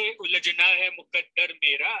खुद से उलझना है मुकद्दर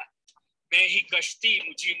मेरा मैं ही कश्ती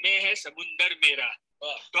मुझी में है समुंदर मेरा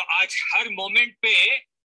तो आज हर मोमेंट पे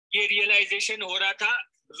ये रियलाइजेशन हो रहा था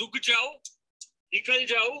रुक जाओ निकल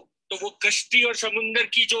जाओ तो वो कश्ती और समुंदर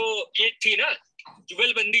की जो ये थी ना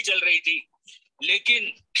जुगलबंदी चल रही थी लेकिन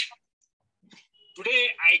today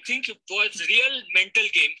I think it was real mental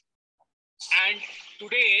game and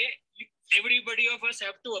today everybody of us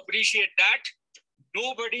have to appreciate that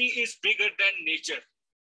nobody is bigger than nature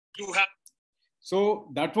you have so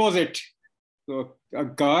that was it. So a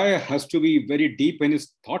guy has to be very deep in his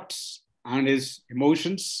thoughts and his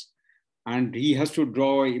emotions, and he has to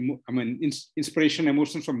draw inspiration,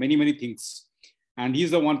 emotions from many things, and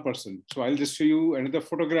he's the one person. So I'll just show you another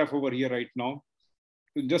photograph over here right now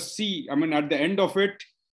to just see, at the end of it,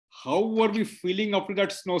 how were we feeling after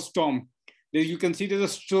that snowstorm. You can see there's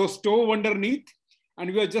a stove underneath,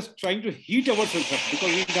 and we are just trying to heat ourselves up because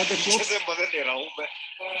we had the clothes.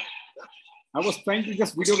 I was trying to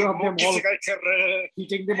just videograph them all,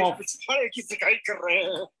 heating them off.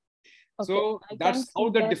 So that's how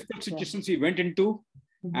the difficult situations we went into,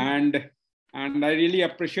 and I really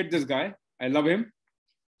appreciate this guy. I love him.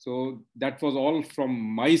 So that was all from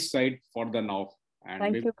my side for the now. And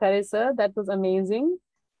thank you, Khare sir. That was amazing.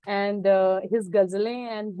 And his ghazalein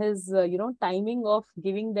and his timing of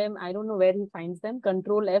giving them, I don't know where he finds them.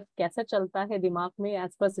 Control F, kaisa chalta hai dimag mein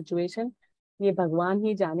as per situation. ये भगवान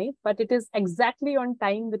ही जाने, but it is exactly on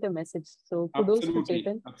time with a message. So kudos to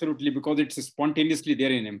Chetan. Absolutely, because it's spontaneously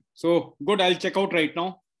there in him. So good, I'll check out right now.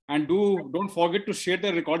 And don't forget to share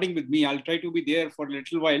the recording with me. I'll try to be there for a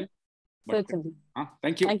little while. But, certainly.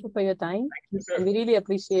 Thank you. Thank you for your time. Thank you, sir. And we really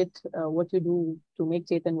appreciate what you do to make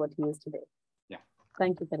Chetan what he is today. Yeah.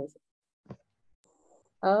 Thank you, Teresa.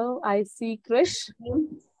 Oh, I see Krish.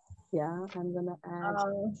 Yeah, I'm gonna add.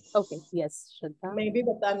 Okay, yes, Shraddha. मैं भी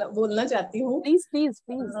बोलना चाहती हूँ. Please, please,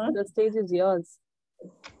 please. The stage is yours.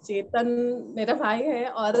 चेतन मेरा भाई है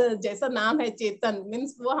और जैसा नाम है चेतन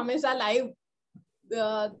मीन्स वो हमेशा लाइव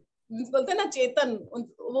मीन्स बोलते हैं ना चेतन,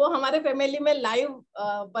 वो हमारे फैमिली में लाइव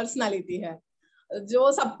पर्सनालिटी है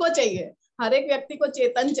जो सबको चाहिए. हर एक व्यक्ति को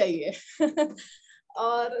चेतन चाहिए.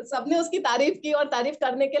 और सबने उसकी तारीफ की और तारीफ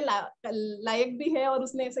करने के लायक भी है और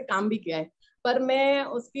उसने ऐसे काम भी किया है. पर मैं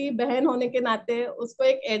उसकी बहन होने के नाते उसको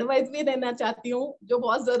एक एडवाइस भी देना चाहती हूँ जो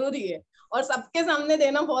बहुत जरूरी है और सबके सामने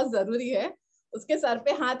देना बहुत जरूरी है. उसके सर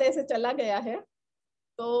पे हाथ ऐसे चला गया है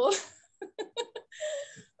तो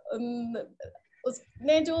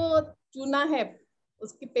उसने जो चुना है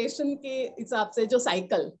उसकी पैशन के हिसाब से जो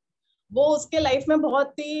साइकिल, वो उसके लाइफ में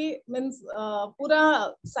बहुत ही मीन्स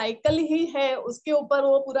पूरा साइकिल ही है उसके ऊपर.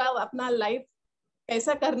 वो पूरा अपना लाइफ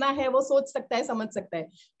कैसा करना है वो सोच सकता है, समझ सकता है,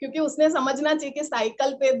 क्योंकि उसने समझना चाहिए कि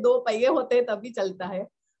साइकिल पे 2 पहिए होते हैं तभी चलता है.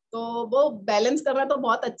 तो वो बैलेंस करना तो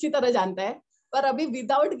बहुत अच्छी तरह जानता है. पर अभी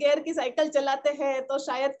विदाउट गियर की साइकिल चलाते हैं तो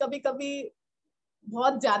शायद कभी कभी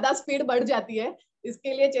बहुत ज्यादा स्पीड बढ़ जाती है.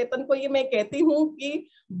 इसके लिए चेतन को ये मैं कहती हूँ कि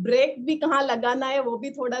ब्रेक भी कहाँ लगाना है वो भी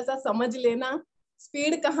थोड़ा सा समझ लेना.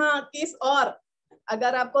 स्पीड कहाँ किस, और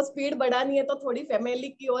अगर आपको स्पीड बढ़ानी है तो थोड़ी फैमिली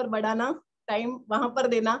की ओर बढ़ाना, टाइम वहां पर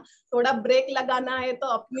देना. थोड़ा ब्रेक लगाना है तो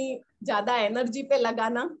अपनी ज्यादा एनर्जी पे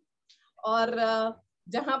लगाना. और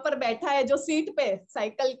जहां पर बैठा है जो सीट पे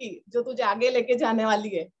साइकिल की जो तुझे आगे लेके जाने वाली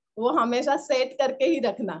है वो हमेशा सेट करके ही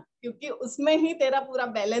रखना, क्योंकि उसमें ही तेरा पूरा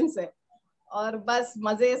बैलेंस है. और बस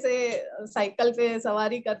मजे से साइकिल पे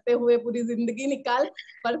सवारी करते हुए पूरी जिंदगी निकाल.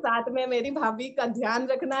 पर साथ में मेरी भाभी का ध्यान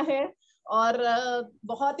रखना है. और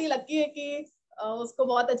बहुत ही लकी है कि उसको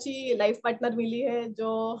बहुत अच्छी लाइफ पार्टनर मिली है जो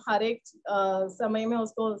हर एक समय में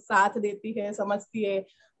उसको साथ देती है, समझती है.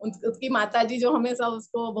 उसकी माताजी जो हमेशा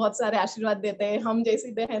उसको बहुत सारे आशीर्वाद देते हैं. हम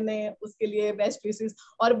जैसी बहन है उसके लिए बेस्ट विशेस.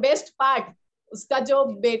 और बेस्ट पार्ट, उसका जो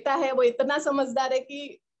बेटा है वो इतना समझदार है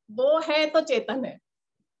कि वो है तो चेतन है.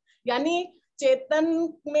 यानी चेतन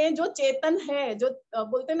में जो चेतन है, जो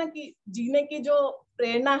बोलते हैं ना कि जीने की जो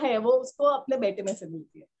प्रेरणा है वो उसको अपने बेटे में से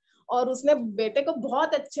मिलती है. और उसने बेटे को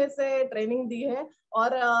बहुत अच्छे से ट्रेनिंग दी है.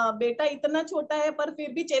 और बेटा इतना छोटा है पर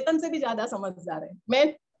फिर भी चेतन से भी ज्यादा समझदार है.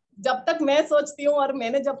 मैं जब तक मैं सोचती हूँ और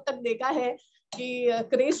मैंने जब तक देखा है कि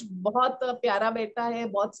क्रिश बहुत प्यारा बेटा है,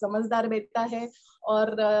 बहुत समझदार बेटा है.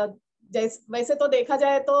 और वैसे तो देखा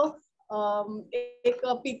जाए तो एक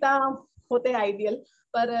पिता होते हैं आइडियल,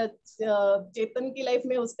 पर चेतन की लाइफ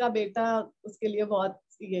में उसका बेटा उसके लिए बहुत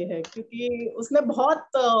ये है, क्योंकि उसने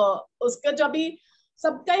बहुत उसका जो भी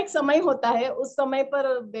सबका एक समय होता है, उस समय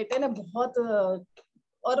पर बेटे ने बहुत,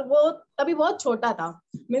 और वो तभी बहुत छोटा था,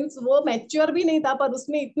 मीन्स वो मैच्योर भी नहीं था, पर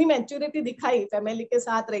उसने इतनी मैच्योरिटी दिखाई फैमिली के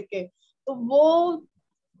साथ रह के. तो वो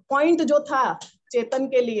पॉइंट जो था चेतन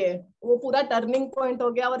के लिए वो पूरा टर्निंग पॉइंट हो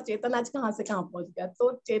गया और चेतन आज कहाँ से कहाँ पहुंच गया.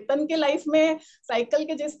 तो चेतन के लाइफ में साइकिल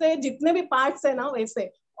के जैसे जितने भी पार्ट्स है ना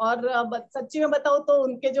वैसे. और सच्ची में बताओ तो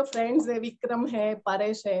उनके जो फ्रेंड्स है, विक्रम है,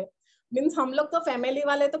 परेश है, मीन्स हम लोग तो फैमिली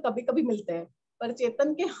वाले तो कभी कभी मिलते हैं, पर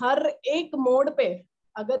चेतन के हर एक मोड पे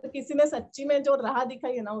अगर किसी ने सच्ची में जो राह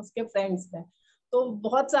दिखाई है ना उसके फ्रेंड्स ने. तो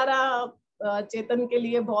बहुत सारा चेतन के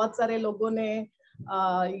लिए बहुत सारे लोगों ने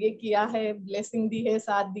ये किया है, ब्लेसिंग दी है,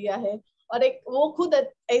 साथ दिया है. और एक वो खुद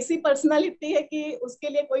ऐसी पर्सनालिटी है कि उसके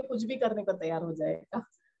लिए कोई कुछ भी करने को तैयार हो जाएगा.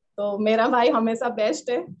 तो मेरा भाई हमेशा बेस्ट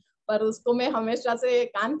है, पर उसको मैं हमेशा से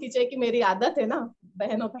कान खींचे की मेरी आदत है ना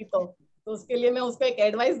बहनों की. तो उसके लिए मैं उसको एक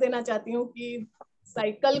एडवाइस देना चाहती हूँ कि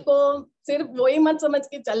साइकिल को सिर्फ वही मत समझ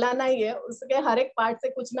के चलाना ही है, उसके हर एक पार्ट से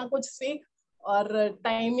कुछ ना कुछ सीख. और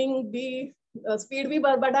टाइमिंग भी, स्पीड भी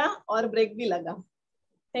बढ़ा और ब्रेक भी लगा.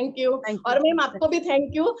 Thank you. और मैम आपको भी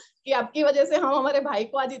थैंक यू कि आपकी वजह से हम हमारे भाई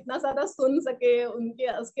को आज इतना सारा सुन सके,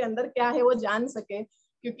 उनके उसके अंदर क्या है वो जान सके.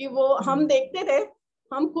 क्योंकि वो हम देखते थे,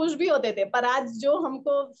 हम खुश भी होते थे, पर आज जो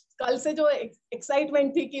हमको कल से जो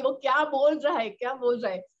एक्साइटमेंट थी कि वो क्या बोल रहा है, क्या बोल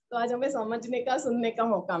रहा है, तो आज हमें समझने का, सुनने का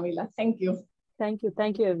मौका मिला. Thank you. Thank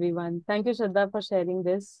you everyone. Thank you Shraddha for sharing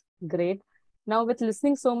this. Great. Now with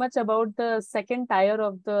listening so much about the second tire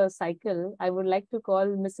of the cycle, I would like to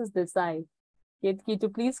call Mrs. Desai कि to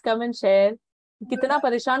please come and share कितना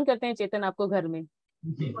परेशान करते हैं चेतन आपको घर में.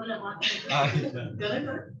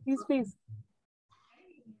 Please.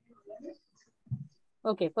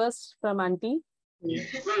 Okay, first from auntie.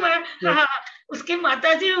 हाँ, उसकी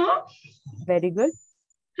माता जी हूँ। Very good.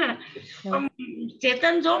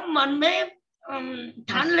 चेतन जो मन में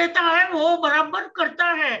ठान लेता है वो बराबर करता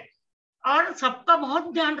है और सबका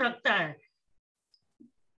बहुत ध्यान रखता है।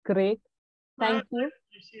 Great. Thank you.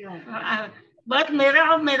 बस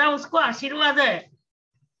मेरा उसको आशीर्वाद है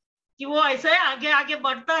कि वो ऐसे आगे आगे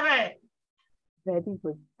बढ़ता रहे। Very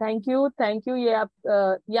good, thank you, thank you. ये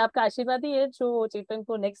आपका आशीर्वाद ही है जो चेतन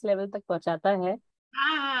को नेक्स्ट लेवल तक पहुंचाता है।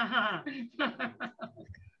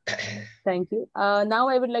 Thank you. Now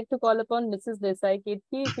I would like to call upon Mrs Desai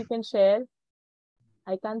Ketaki, if you can share.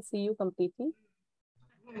 I can't see you completely.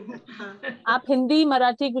 आप Hindi,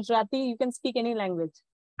 Marathi, Gujarati, you can speak any language.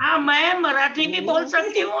 हाँ, मैं मराठी भी बोल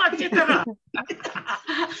सकती हूँ अच्छी तरह।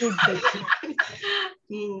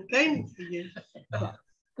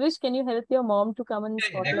 Krish, can you help your mom to come and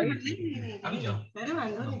spotlight?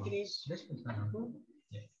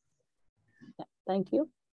 Thank you.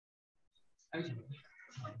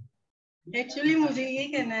 Actually मुझे ये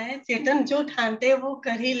कहना है, चेतन जो ठानते हैं वो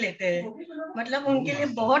कर ही लेते हैं। मतलब उनके लिए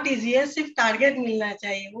बहुत इजी है, सिर्फ टारगेट मिलना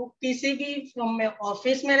चाहिए। वो किसी भी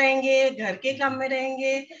ऑफिस में रहेंगे, घर के काम में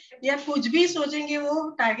रहेंगे या कुछ भी सोचेंगे, वो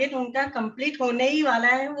टारगेट उनका कंप्लीट होने ही वाला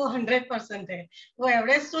है। वो 100% है। वो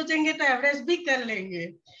एवरेज सोचेंगे तो एवरेज भी कर लेंगे।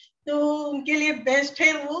 तो उनके लिए बेस्ट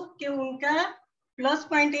है वो कि उनका प्लस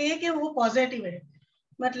पॉइंट ये है कि वो पॉजिटिव है।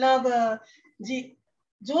 मतलब जी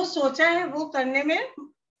जो सोचा है वो करने में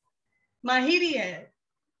माहिर ही है।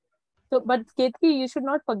 तो but Ketaki, you should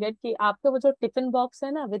not forget कि आपका वो जो टिफिन बॉक्स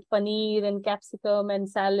है ना, with paneer and capsicum and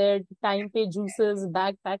salad, time पे जूसेस,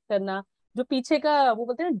 बैग पैक करना, जो पीछे का वो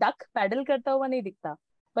बोलते हैं डक पैडल करता हुआ नहीं दिखता,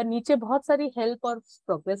 पर नीचे बहुत सारी हेल्प और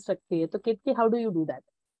प्रोग्रेस रखती है। तो केतकी, how do you do that?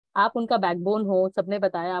 आप उनका बैकबोन हो, सबने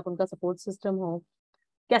बताया, आप उनका सपोर्ट सिस्टम हो।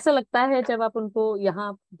 कैसा लगता है जब आप उनको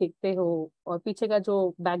यहाँ देखते हो और पीछे का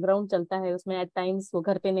जो बैकग्राउंड चलता है उसमें एट टाइम्स वो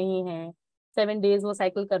घर पे नहीं है, 7 days वो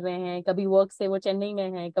साइकिल कर रहे हैं, कभी वर्क से वो चेन्नई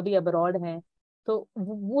में है, कभी अब्रॉड है, तो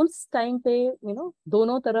उस टाइम पे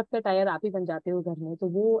दोनों तरफ के टायर आप ही बन जाते हो घर में, तो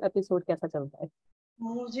वो एपिसोड कैसा चलता है?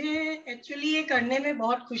 मुझे एक्चुअली ये करने में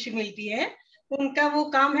बहुत खुशी मिलती है। उनका वो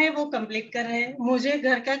काम है वो कंप्लीट कर रहे हैं, मुझे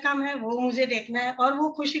घर का काम है वो मुझे देखना है और वो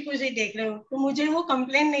खुशी खुशी देख रहे हो, तो मुझे वो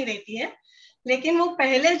कंप्लेन नहीं रहती है। लेकिन वो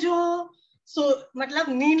पहले जो मतलब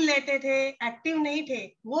नींद लेते थे, एक्टिव नहीं थे,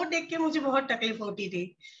 वो देख के मुझे बहुत तकलीफ होती थी।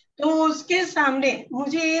 तो उसके सामने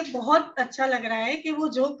मुझे ये बहुत अच्छा लग रहा है कि वो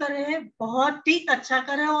जो कर रहे हैं बहुत ही अच्छा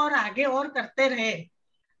कर रहे हैं और आगे और करते रहे,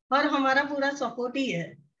 और हमारा पूरा सपोर्ट ही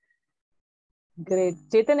है। Great.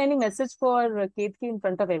 Chetan, any message for Ketaki in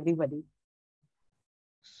front of everybody?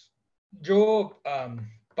 जो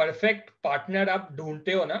परफेक्ट पार्टनर आप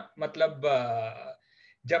ढूंढते हो ना, मतलब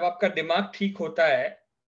जब आपका दिमाग ठीक होता है,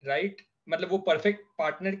 राइट, मतलब वो परफेक्ट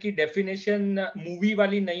पार्टनर की डेफिनेशन मूवी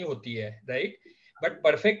वाली नहीं होती है, राइट, बट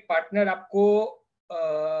परफेक्ट पार्टनर आपको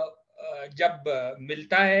जब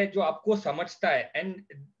मिलता है जो आपको समझता है, and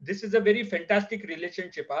this is a very fantastic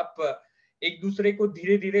relationship. आप एक दूसरे को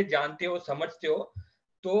धीरे धीरे जानते हो, समझते हो।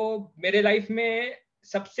 तो मेरे लाइफ में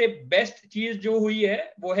सबसे बेस्ट चीज जो हुई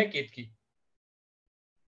है वो है केतकी।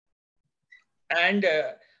 एंड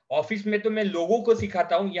ऑफिस में तो मैं लोगों को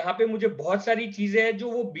सिखाता हूँ, यहाँ पे मुझे बहुत सारी चीजें हैं जो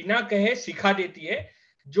वो बिना कहे सिखा देती है,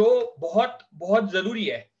 जो बहुत बहुत जरूरी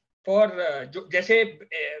है फॉर जो जैसे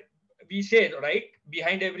we say, right,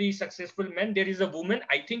 behind every successful man there is a woman.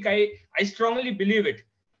 I think I strongly believe it,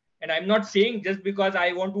 and I'm not saying just because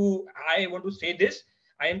I want to say this.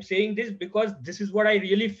 I am saying this because this is what I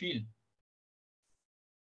really feel.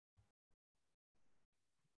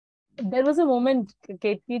 There was a moment,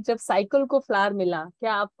 केतकी, जब cycle को flower मिला।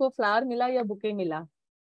 क्या आपको flower मिला या bouquet मिला?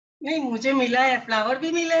 नहीं, मुझे मिला है, फ्लावर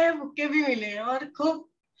भी मिले हैं, बुके भी मिले हैं और खूब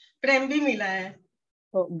प्रेम भी मिला है।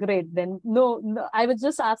 Oh, great then. No, I was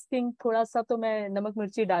just asking, थोड़ा सा तो मैं नमक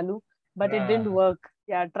मिर्ची डालूं, but it didn't work.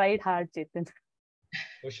 Yeah, tried hard, Chetan.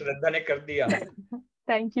 वो श्रद्धा ने कर दिया।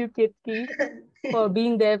 Thank you, Ketki, for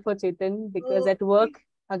being there for Chetan, because at work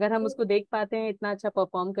अगर हम उसको देख पाते हैं इतना अच्छा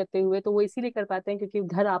परफॉर्म करते हुए, तो वो इसीलिए कर पाते हैं क्योंकि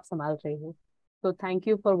घर आप संभाल रहे हो। So thank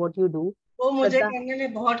you for what you do. वो मुझे करने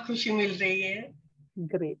में बहुत खुशी मिल रही है।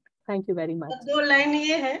 Great, thank you very much. 2 line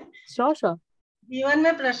ये है, Sure. जीवन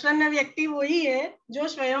में प्रसन्न व्यक्ति वही है जो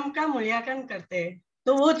स्वयं का मूल्यांकन करते हैं,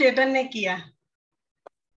 तो वो चेतन ने किया।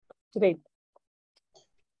 Great.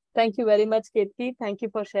 Thank you very much, Ketki. Thank you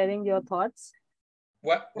for sharing your thoughts.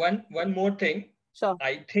 One more thing. Sure.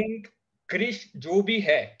 I think Krish जो भी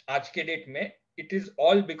है आज के डेट में, it is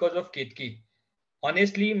all because of Ketki.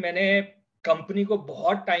 Honestly, मैंने कंपनी को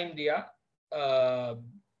बहुत टाइम दिया,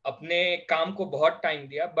 अपने काम को बहुत टाइम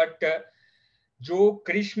दिया, बट जो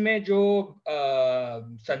क्रिश में जो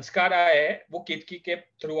संस्कार आए हैं वो केतकी के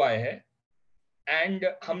थ्रू आए हैं, एंड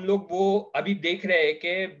हम लोग वो अभी देख रहे हैं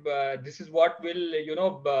कि this is what will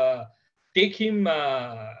take him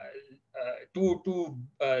to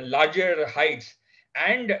larger Heights.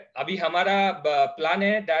 And अभी हमारा प्लान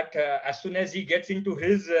है that as soon as he gets into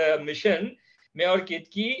his mission, मैं और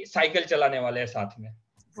केतकी साइकिल चलाने वाले हैं साथ में.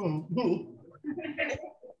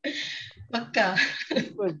 पक्का.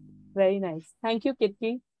 Good. Very nice. Thank you,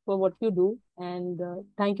 Kitki, for what you do. And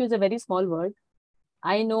thank you is a very small word.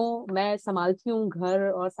 I know मैं संभालती हूँ घर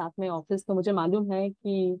और साथ में ऑफिस, तो मुझे मालूम है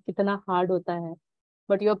कि कितना हार्ड होता है.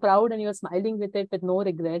 But you're proud and you're smiling with it with no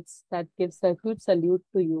regrets. That gives a huge salute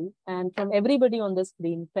to you. And from everybody on the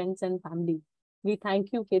screen, friends and family, we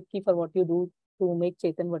thank you, Ketki, for what you do to make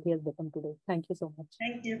Chetan what he has become today. Thank you so much.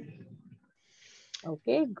 Thank you.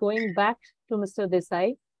 Okay, going back to Mr.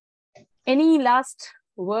 Desai. Any last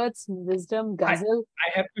words, wisdom, ghazal? I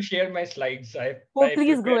have to share my slides.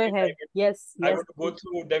 Please go ahead. Yes. I want to go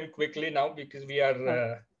through them quickly now because we are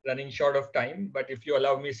running short of time. But if you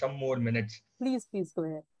allow me some more minutes. Please go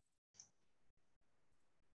ahead.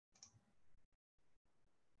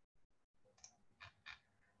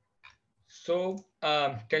 So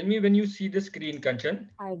tell me when you see the screen, Kanchan.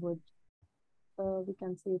 I would. We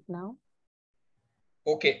can see it now.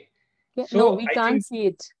 Okay. So no, we can't see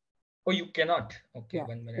it. Oh, you cannot. Okay, yeah.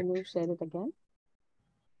 1 minute. Can you share it again?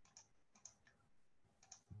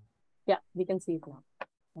 Yeah, we can see it now.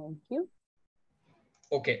 Thank you.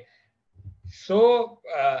 Okay. So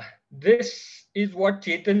this is what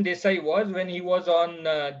Chetan Desai was when he was on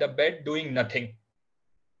the bed doing nothing.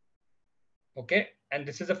 Okay. And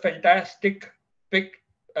this is a fantastic pic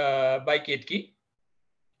by Ketki.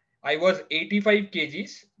 I was 85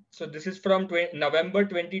 kgs. So this is from November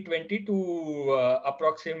 2020 to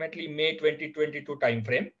approximately May 2022 time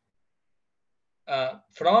frame.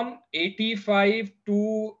 From 85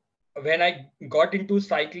 to when I got into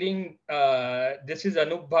cycling, this is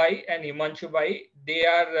Anup Bhai and Himanshu Bhai. They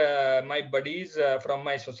are my buddies from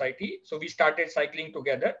my society. So we started cycling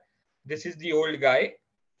together. This is the old guy.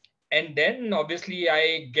 And then obviously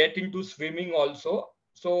I get into swimming also.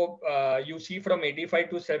 So you see from 85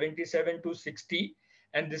 to 77 to 60.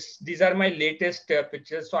 And these are my latest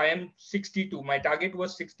pictures. So I am 62. My target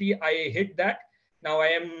was 60. I hit that. Now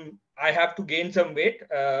I have to gain some weight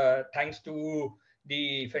thanks to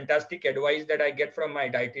the fantastic advice that I get from my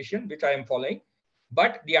dietitian, which I am following.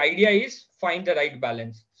 But the idea is find the right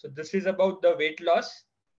balance. So this is about the weight loss.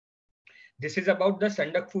 This is about the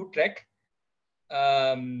Sandakpur trek.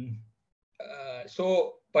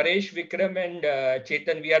 So Paresh, Vikram and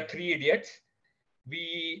Chetan, we are 3 idiots.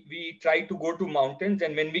 We try to go to mountains,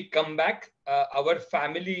 and when we come back, our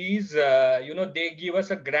families, they give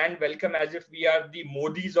us a grand welcome as if we are the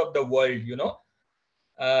Modis of the world.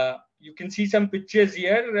 You can see some pictures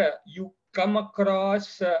here. You come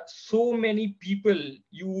across so many people.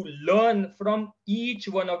 You learn from each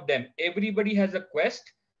one of them. Everybody has a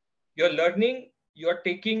quest. You're learning. You're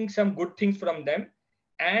taking some good things from them,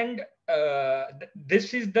 and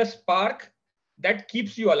this is the spark that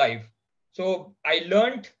keeps you alive. So I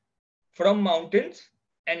learned from mountains,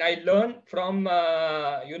 and I learn from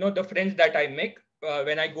the friends that I make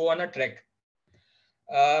when I go on a trek.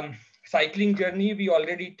 Cycling journey, we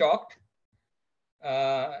already talked.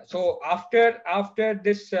 So after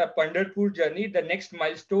this Pandharpur journey, the next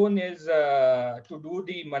milestone is to do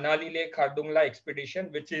the Manali Leh Khardungla expedition,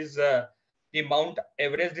 which is the Mount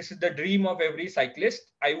Everest. This is the dream of every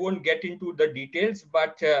cyclist. I won't get into the details,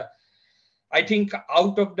 but I think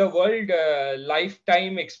out of the world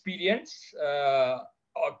lifetime experience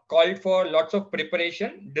called for lots of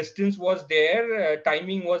preparation. Distance was there,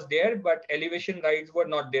 timing was there, but elevation rides were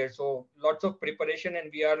not there. So lots of preparation,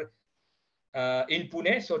 and we are in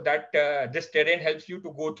Pune, so that this terrain helps you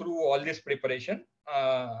to go through all this preparation.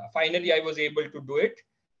 Finally, I was able to do it,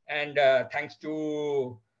 and thanks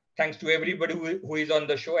to everybody who is on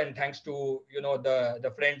the show, and thanks to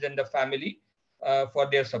the friends and the family for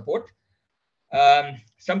their support.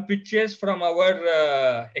 Some pictures from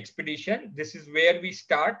our expedition. This is where we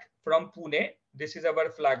start from Pune. This is our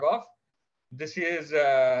flag off. This is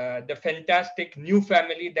the fantastic new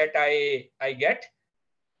family that I get.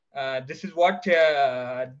 This is what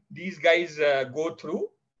these guys go through,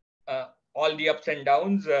 all the ups and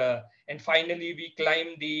downs. And finally, we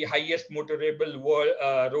climb the highest motorable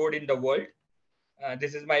road in the world.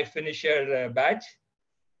 This is my finisher badge.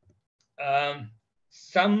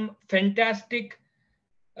 Some fantastic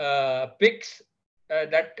pics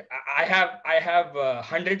that I have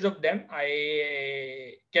hundreds of them.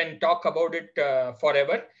 I can talk about it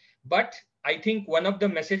forever. But I think one of the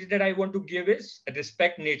messages that I want to give is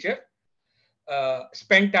respect nature.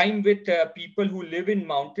 Spend time with people who live in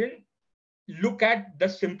mountain. Look at the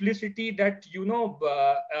simplicity that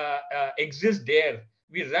exists there.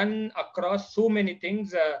 We run across so many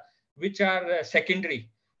things which are secondary.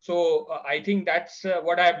 So I think that's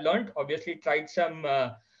what I've learned. Obviously, tried some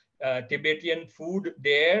Tibetan food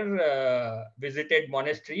there. Visited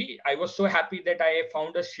monastery. I was so happy that I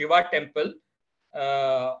found a Shiva temple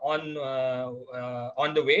on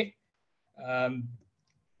the way.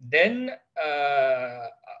 Then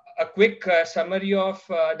a quick summary of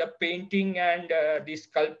the painting and the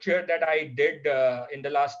sculpture that I did in the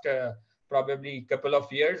last probably couple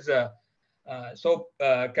of years. So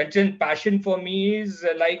Kanchan, passion for me is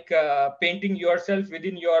like painting yourself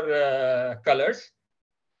within your colors.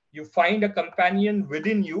 You find a companion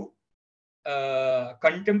within you,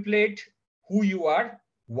 contemplate who you are,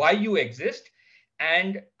 why you exist.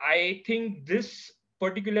 And I think this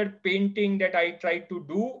particular painting that I try to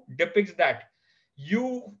do depicts that.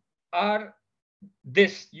 You are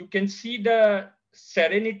this. You can see the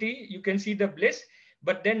serenity, you can see the bliss,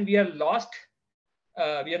 but then we are lost.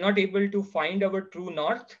 We are not able to find our true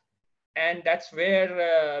north. And that's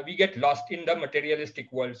where we get lost in the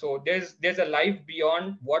materialistic world. So there's a life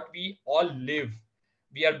beyond what we all live.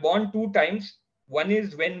 We are born two times. One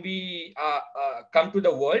is when we come to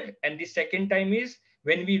the world, and the second time is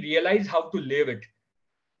when we realize how to live it.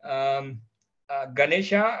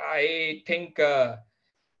 Ganesha, I think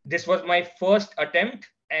this was my first attempt,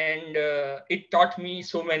 and it taught me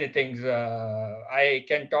so many things. I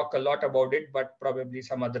can talk a lot about it, but probably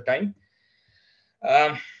some other time.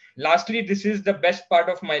 Lastly, this is the best part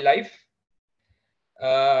of my life.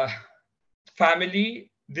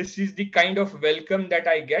 Family, this is the kind of welcome that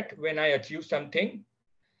I get when I achieve something.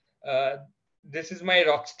 This is my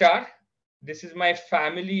rock star. This is my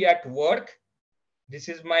family at work. This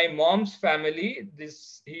is my mom's family.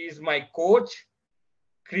 He is my coach.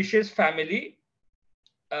 Krish's family.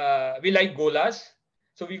 We like golas.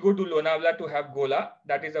 So we go to Lonavala to have gola.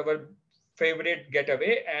 That is our favorite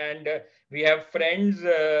getaway. And we have friends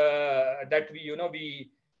that we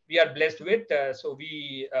are blessed with.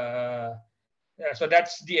 So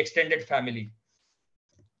that's the extended family.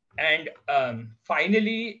 And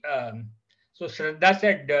finally, so Shraddha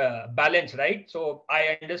said balance, right? So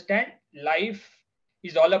I understand life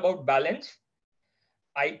is all about balance.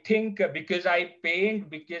 I think because I paint,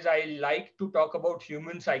 because I like to talk about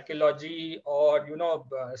human psychology or,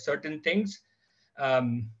 certain things,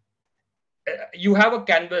 you have a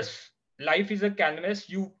canvas. Life is a canvas.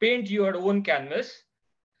 You paint your own canvas.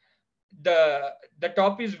 The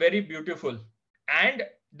top is very beautiful. And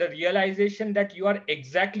the realization that you are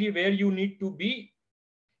exactly where you need to be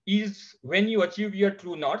is when you achieve your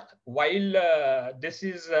true north. While this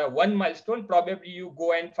is one milestone, probably you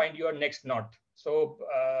go and find your next north. So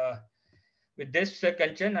with this,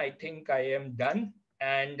 Kanchan, I think I am done.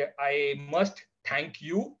 And I must thank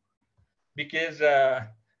you because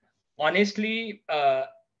honestly,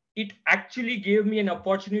 it actually gave me an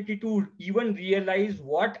opportunity to even realize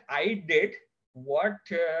what I did, what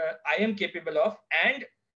I am capable of. And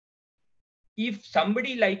if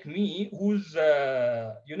somebody like me who's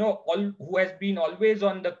who has been always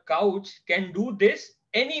on the couch can do this,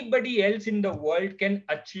 anybody else in the world can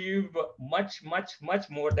achieve much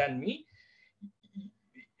more than me.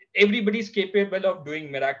 Everybody is capable of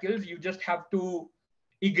doing miracles. You just have to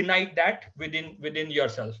ignite that within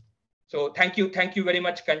yourself. So thank you very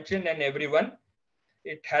much, Kanchan, and everyone.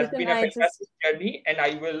 It has been a fantastic journey, and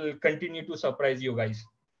I will continue to surprise you guys.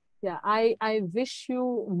 Yeah, I wish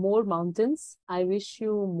you more mountains. I wish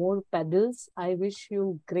you more pedals. I wish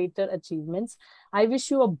you greater achievements. I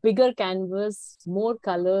wish you a bigger canvas, more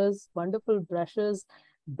colors, wonderful brushes,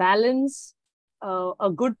 balance,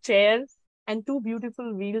 a good chair, and two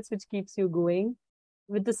beautiful wheels which keeps you going.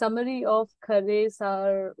 With the summary of Khare,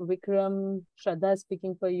 Sar, Vikram, Shraddha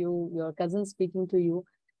speaking for you, your cousin speaking to you,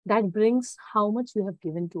 that brings how much you have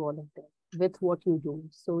given to all of them with what you do.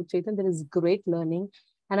 So Chetan, there is great learning.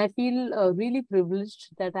 And I feel really privileged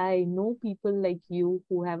that I know people like you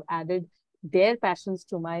who have added their passions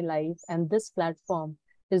to my life. And this platform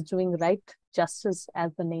is doing right justice,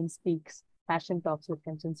 as the name speaks, Passion Talks with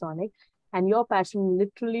Kanchan Sonik. And your passion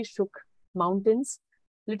literally shook mountains,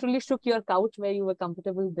 literally shook your couch where you were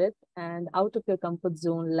comfortable with, and out of your comfort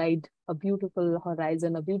zone lied a beautiful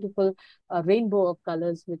horizon, a beautiful rainbow of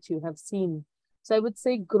colors which you have seen. So I would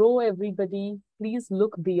say, grow, everybody. Please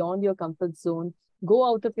look beyond your comfort zone. Go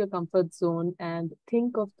out of your comfort zone and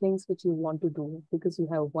think of things which you want to do, because you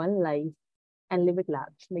have one life, and live it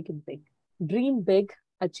large, make it big. Dream big,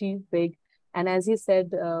 achieve big. And as you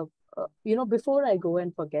said, before I go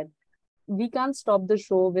and forget, we can't stop the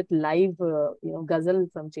show with live, ghazal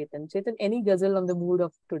from Chetan. Chetan, any ghazal on the mood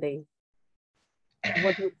of today?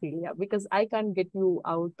 What do you feel? Yeah, because I can't get you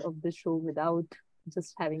out of the show without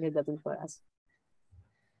just having a ghazal for us.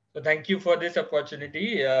 So thank you for this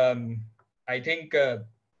opportunity. I think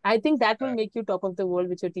that will make you top of the world,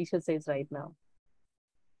 which your t-shirt says right now.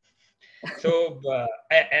 So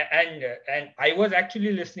and I was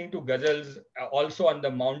actually listening to ghazals also on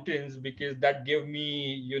the mountains, because that gave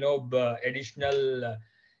me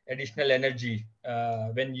additional energy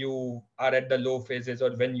when you are at the low phases,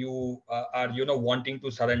 or when you are wanting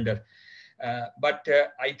to surrender. But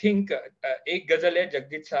I think एक गजल है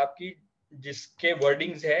जगदीश साहब की, जिसके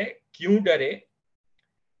wordings है,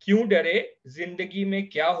 क्यों डरे जिंदगी में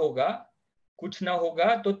क्या होगा, कुछ ना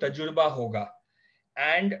होगा तो तजुर्बा होगा.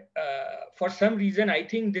 And for some reason, I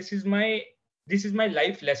think this is my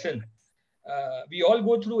life lesson. We all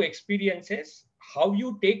go through experiences. How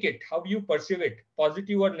you take it, how you perceive it,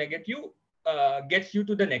 positive or negative, gets you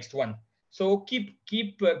to the next one. So keep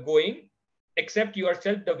going, accept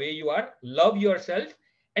yourself the way you are, love yourself,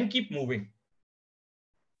 and keep moving.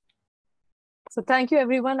 So thank you,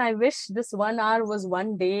 everyone. I wish this 1 hour was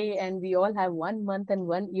 1 day and we all have 1 month and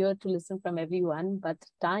 1 year to listen from everyone. But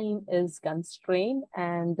time is constrained,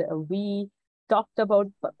 and we talked about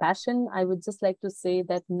passion. I would just like to say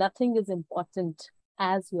that nothing is important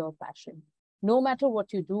as your passion. No matter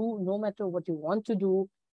what you do, no matter what you want to do,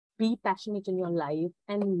 be passionate in your life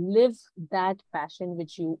and live that passion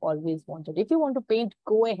which you always wanted. If you want to paint,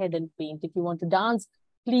 go ahead and paint. If you want to dance,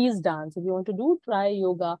 please dance. If you want to do, try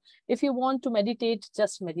yoga. If you want to meditate,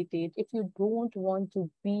 just meditate. If you don't want to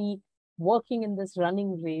be working in this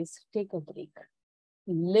running race, take a break.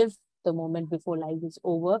 Live the moment before life is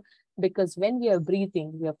over, because when we are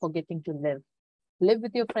breathing, we are forgetting to live. Live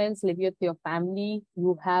with your friends, live with your family.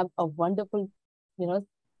 You have a wonderful,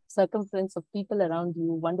 circumference of people around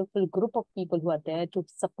you, wonderful group of people who are there to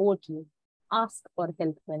support you. Ask for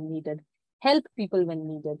help when needed. Help people when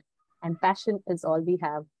needed. And passion is all we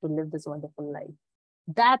have to live this wonderful life.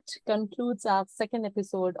 That concludes our second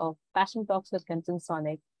episode of Passion Talks with Kanchan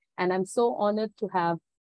Sonik. And I'm so honored to have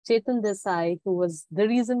Chetan Desai, who was the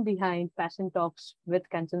reason behind Passion Talks with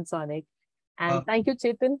Kanchan Sonik. And thank you,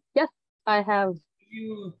 Chetan. Yeah, I have.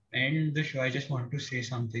 You end the show, I just want to say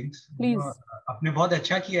something. Please. आपने बहुत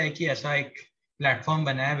अच्छा किया है कि ऐसा एक platform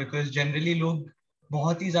बनाया, because generally लोग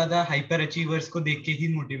बहुत ही ज़्यादा हाइपर अचीवर्स को देख के ही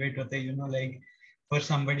मोटिवेट होते हैं, like for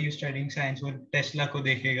somebody who's studying science वो टेस्ला को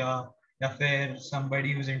देखेगा, या फिर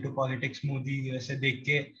somebody who's into politics Modi वैसे देख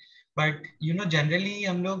के. But generally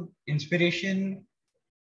हम लोग इंस्पिरेशन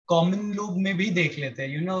कॉमन लोग में भी देख लेते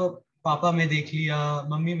हैं, पापा में देख लिया,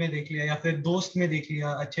 मम्मी में देख लिया, या फिर दोस्त में देख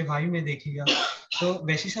लिया, अच्छे भाई में देख लिया. तो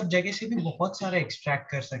वैसी सब जगह से भी बहुत सारा एक्सट्रैक्ट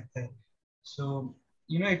कर सकते हैं. सो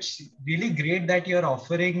it's really great that you're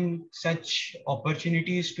offering such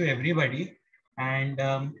opportunities to everybody, and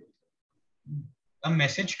a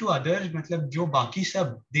message to others, मतलब जो बाकी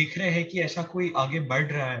सब देख रहे हैं कि ऐसा कोई आगे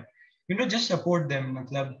बढ़ रहा है, just support them,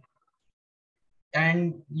 मतलब,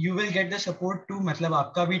 and you will get the support too. मतलब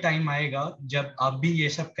आपका भी टाइम आएगा जब आप भी ये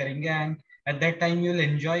सब करेंगे, and at that time you'll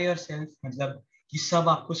enjoy yourself, मतलब कि सब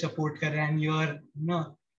आपको support कर रहे हैं, and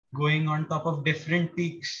you're going on top of different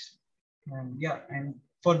peaks. And yeah, and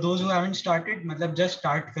for those who haven't started, मतलब just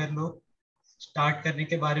start कर लो. Start करने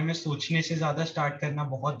के बारे में सोचने से ज्यादा start करना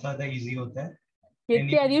बहुत ज्यादा easy होता है.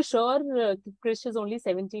 Kirti, are you sure Krish is only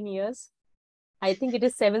 17 years? I think it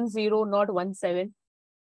is 70, not 17.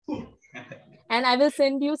 And I will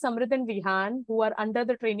send you Samrit and Vihan, who are under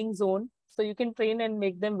the training zone, so you can train and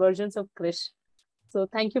make them versions of Krish. So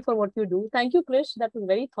thank you for what you do. Thank you, Krish. That was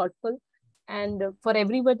very thoughtful. And for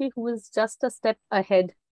everybody who is just a step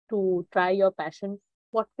ahead to try your passion,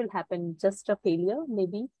 what will happen? Just a failure,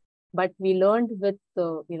 maybe. But we learned with,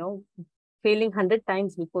 failing 100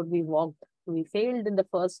 times before we walked. We failed in the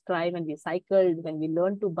first try when we cycled, when we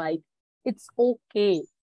learned to bike. It's okay.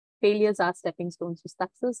 Failures are stepping stones to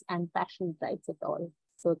success, and passion drives it all.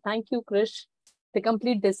 So thank you, Krish, the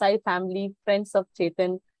complete Desai family, friends of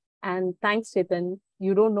Chetan. And thanks, Chetan.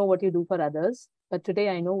 You don't know what you do for others, but today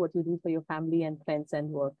I know what you do for your family and friends and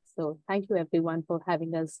work. So thank you, everyone, for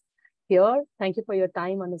having us here. Thank you for your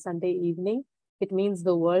time on a Sunday evening. It means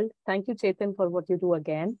the world. Thank you, Chetan, for what you do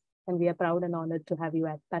again. And we are proud and honored to have you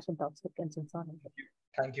at Passion Talks with Kanchan Sonik.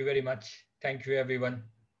 Thank you very much. Thank you, everyone.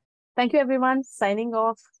 Thank you, everyone. Signing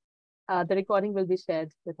off. The recording will be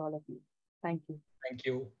shared with all of you. Thank you. Thank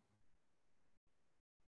you.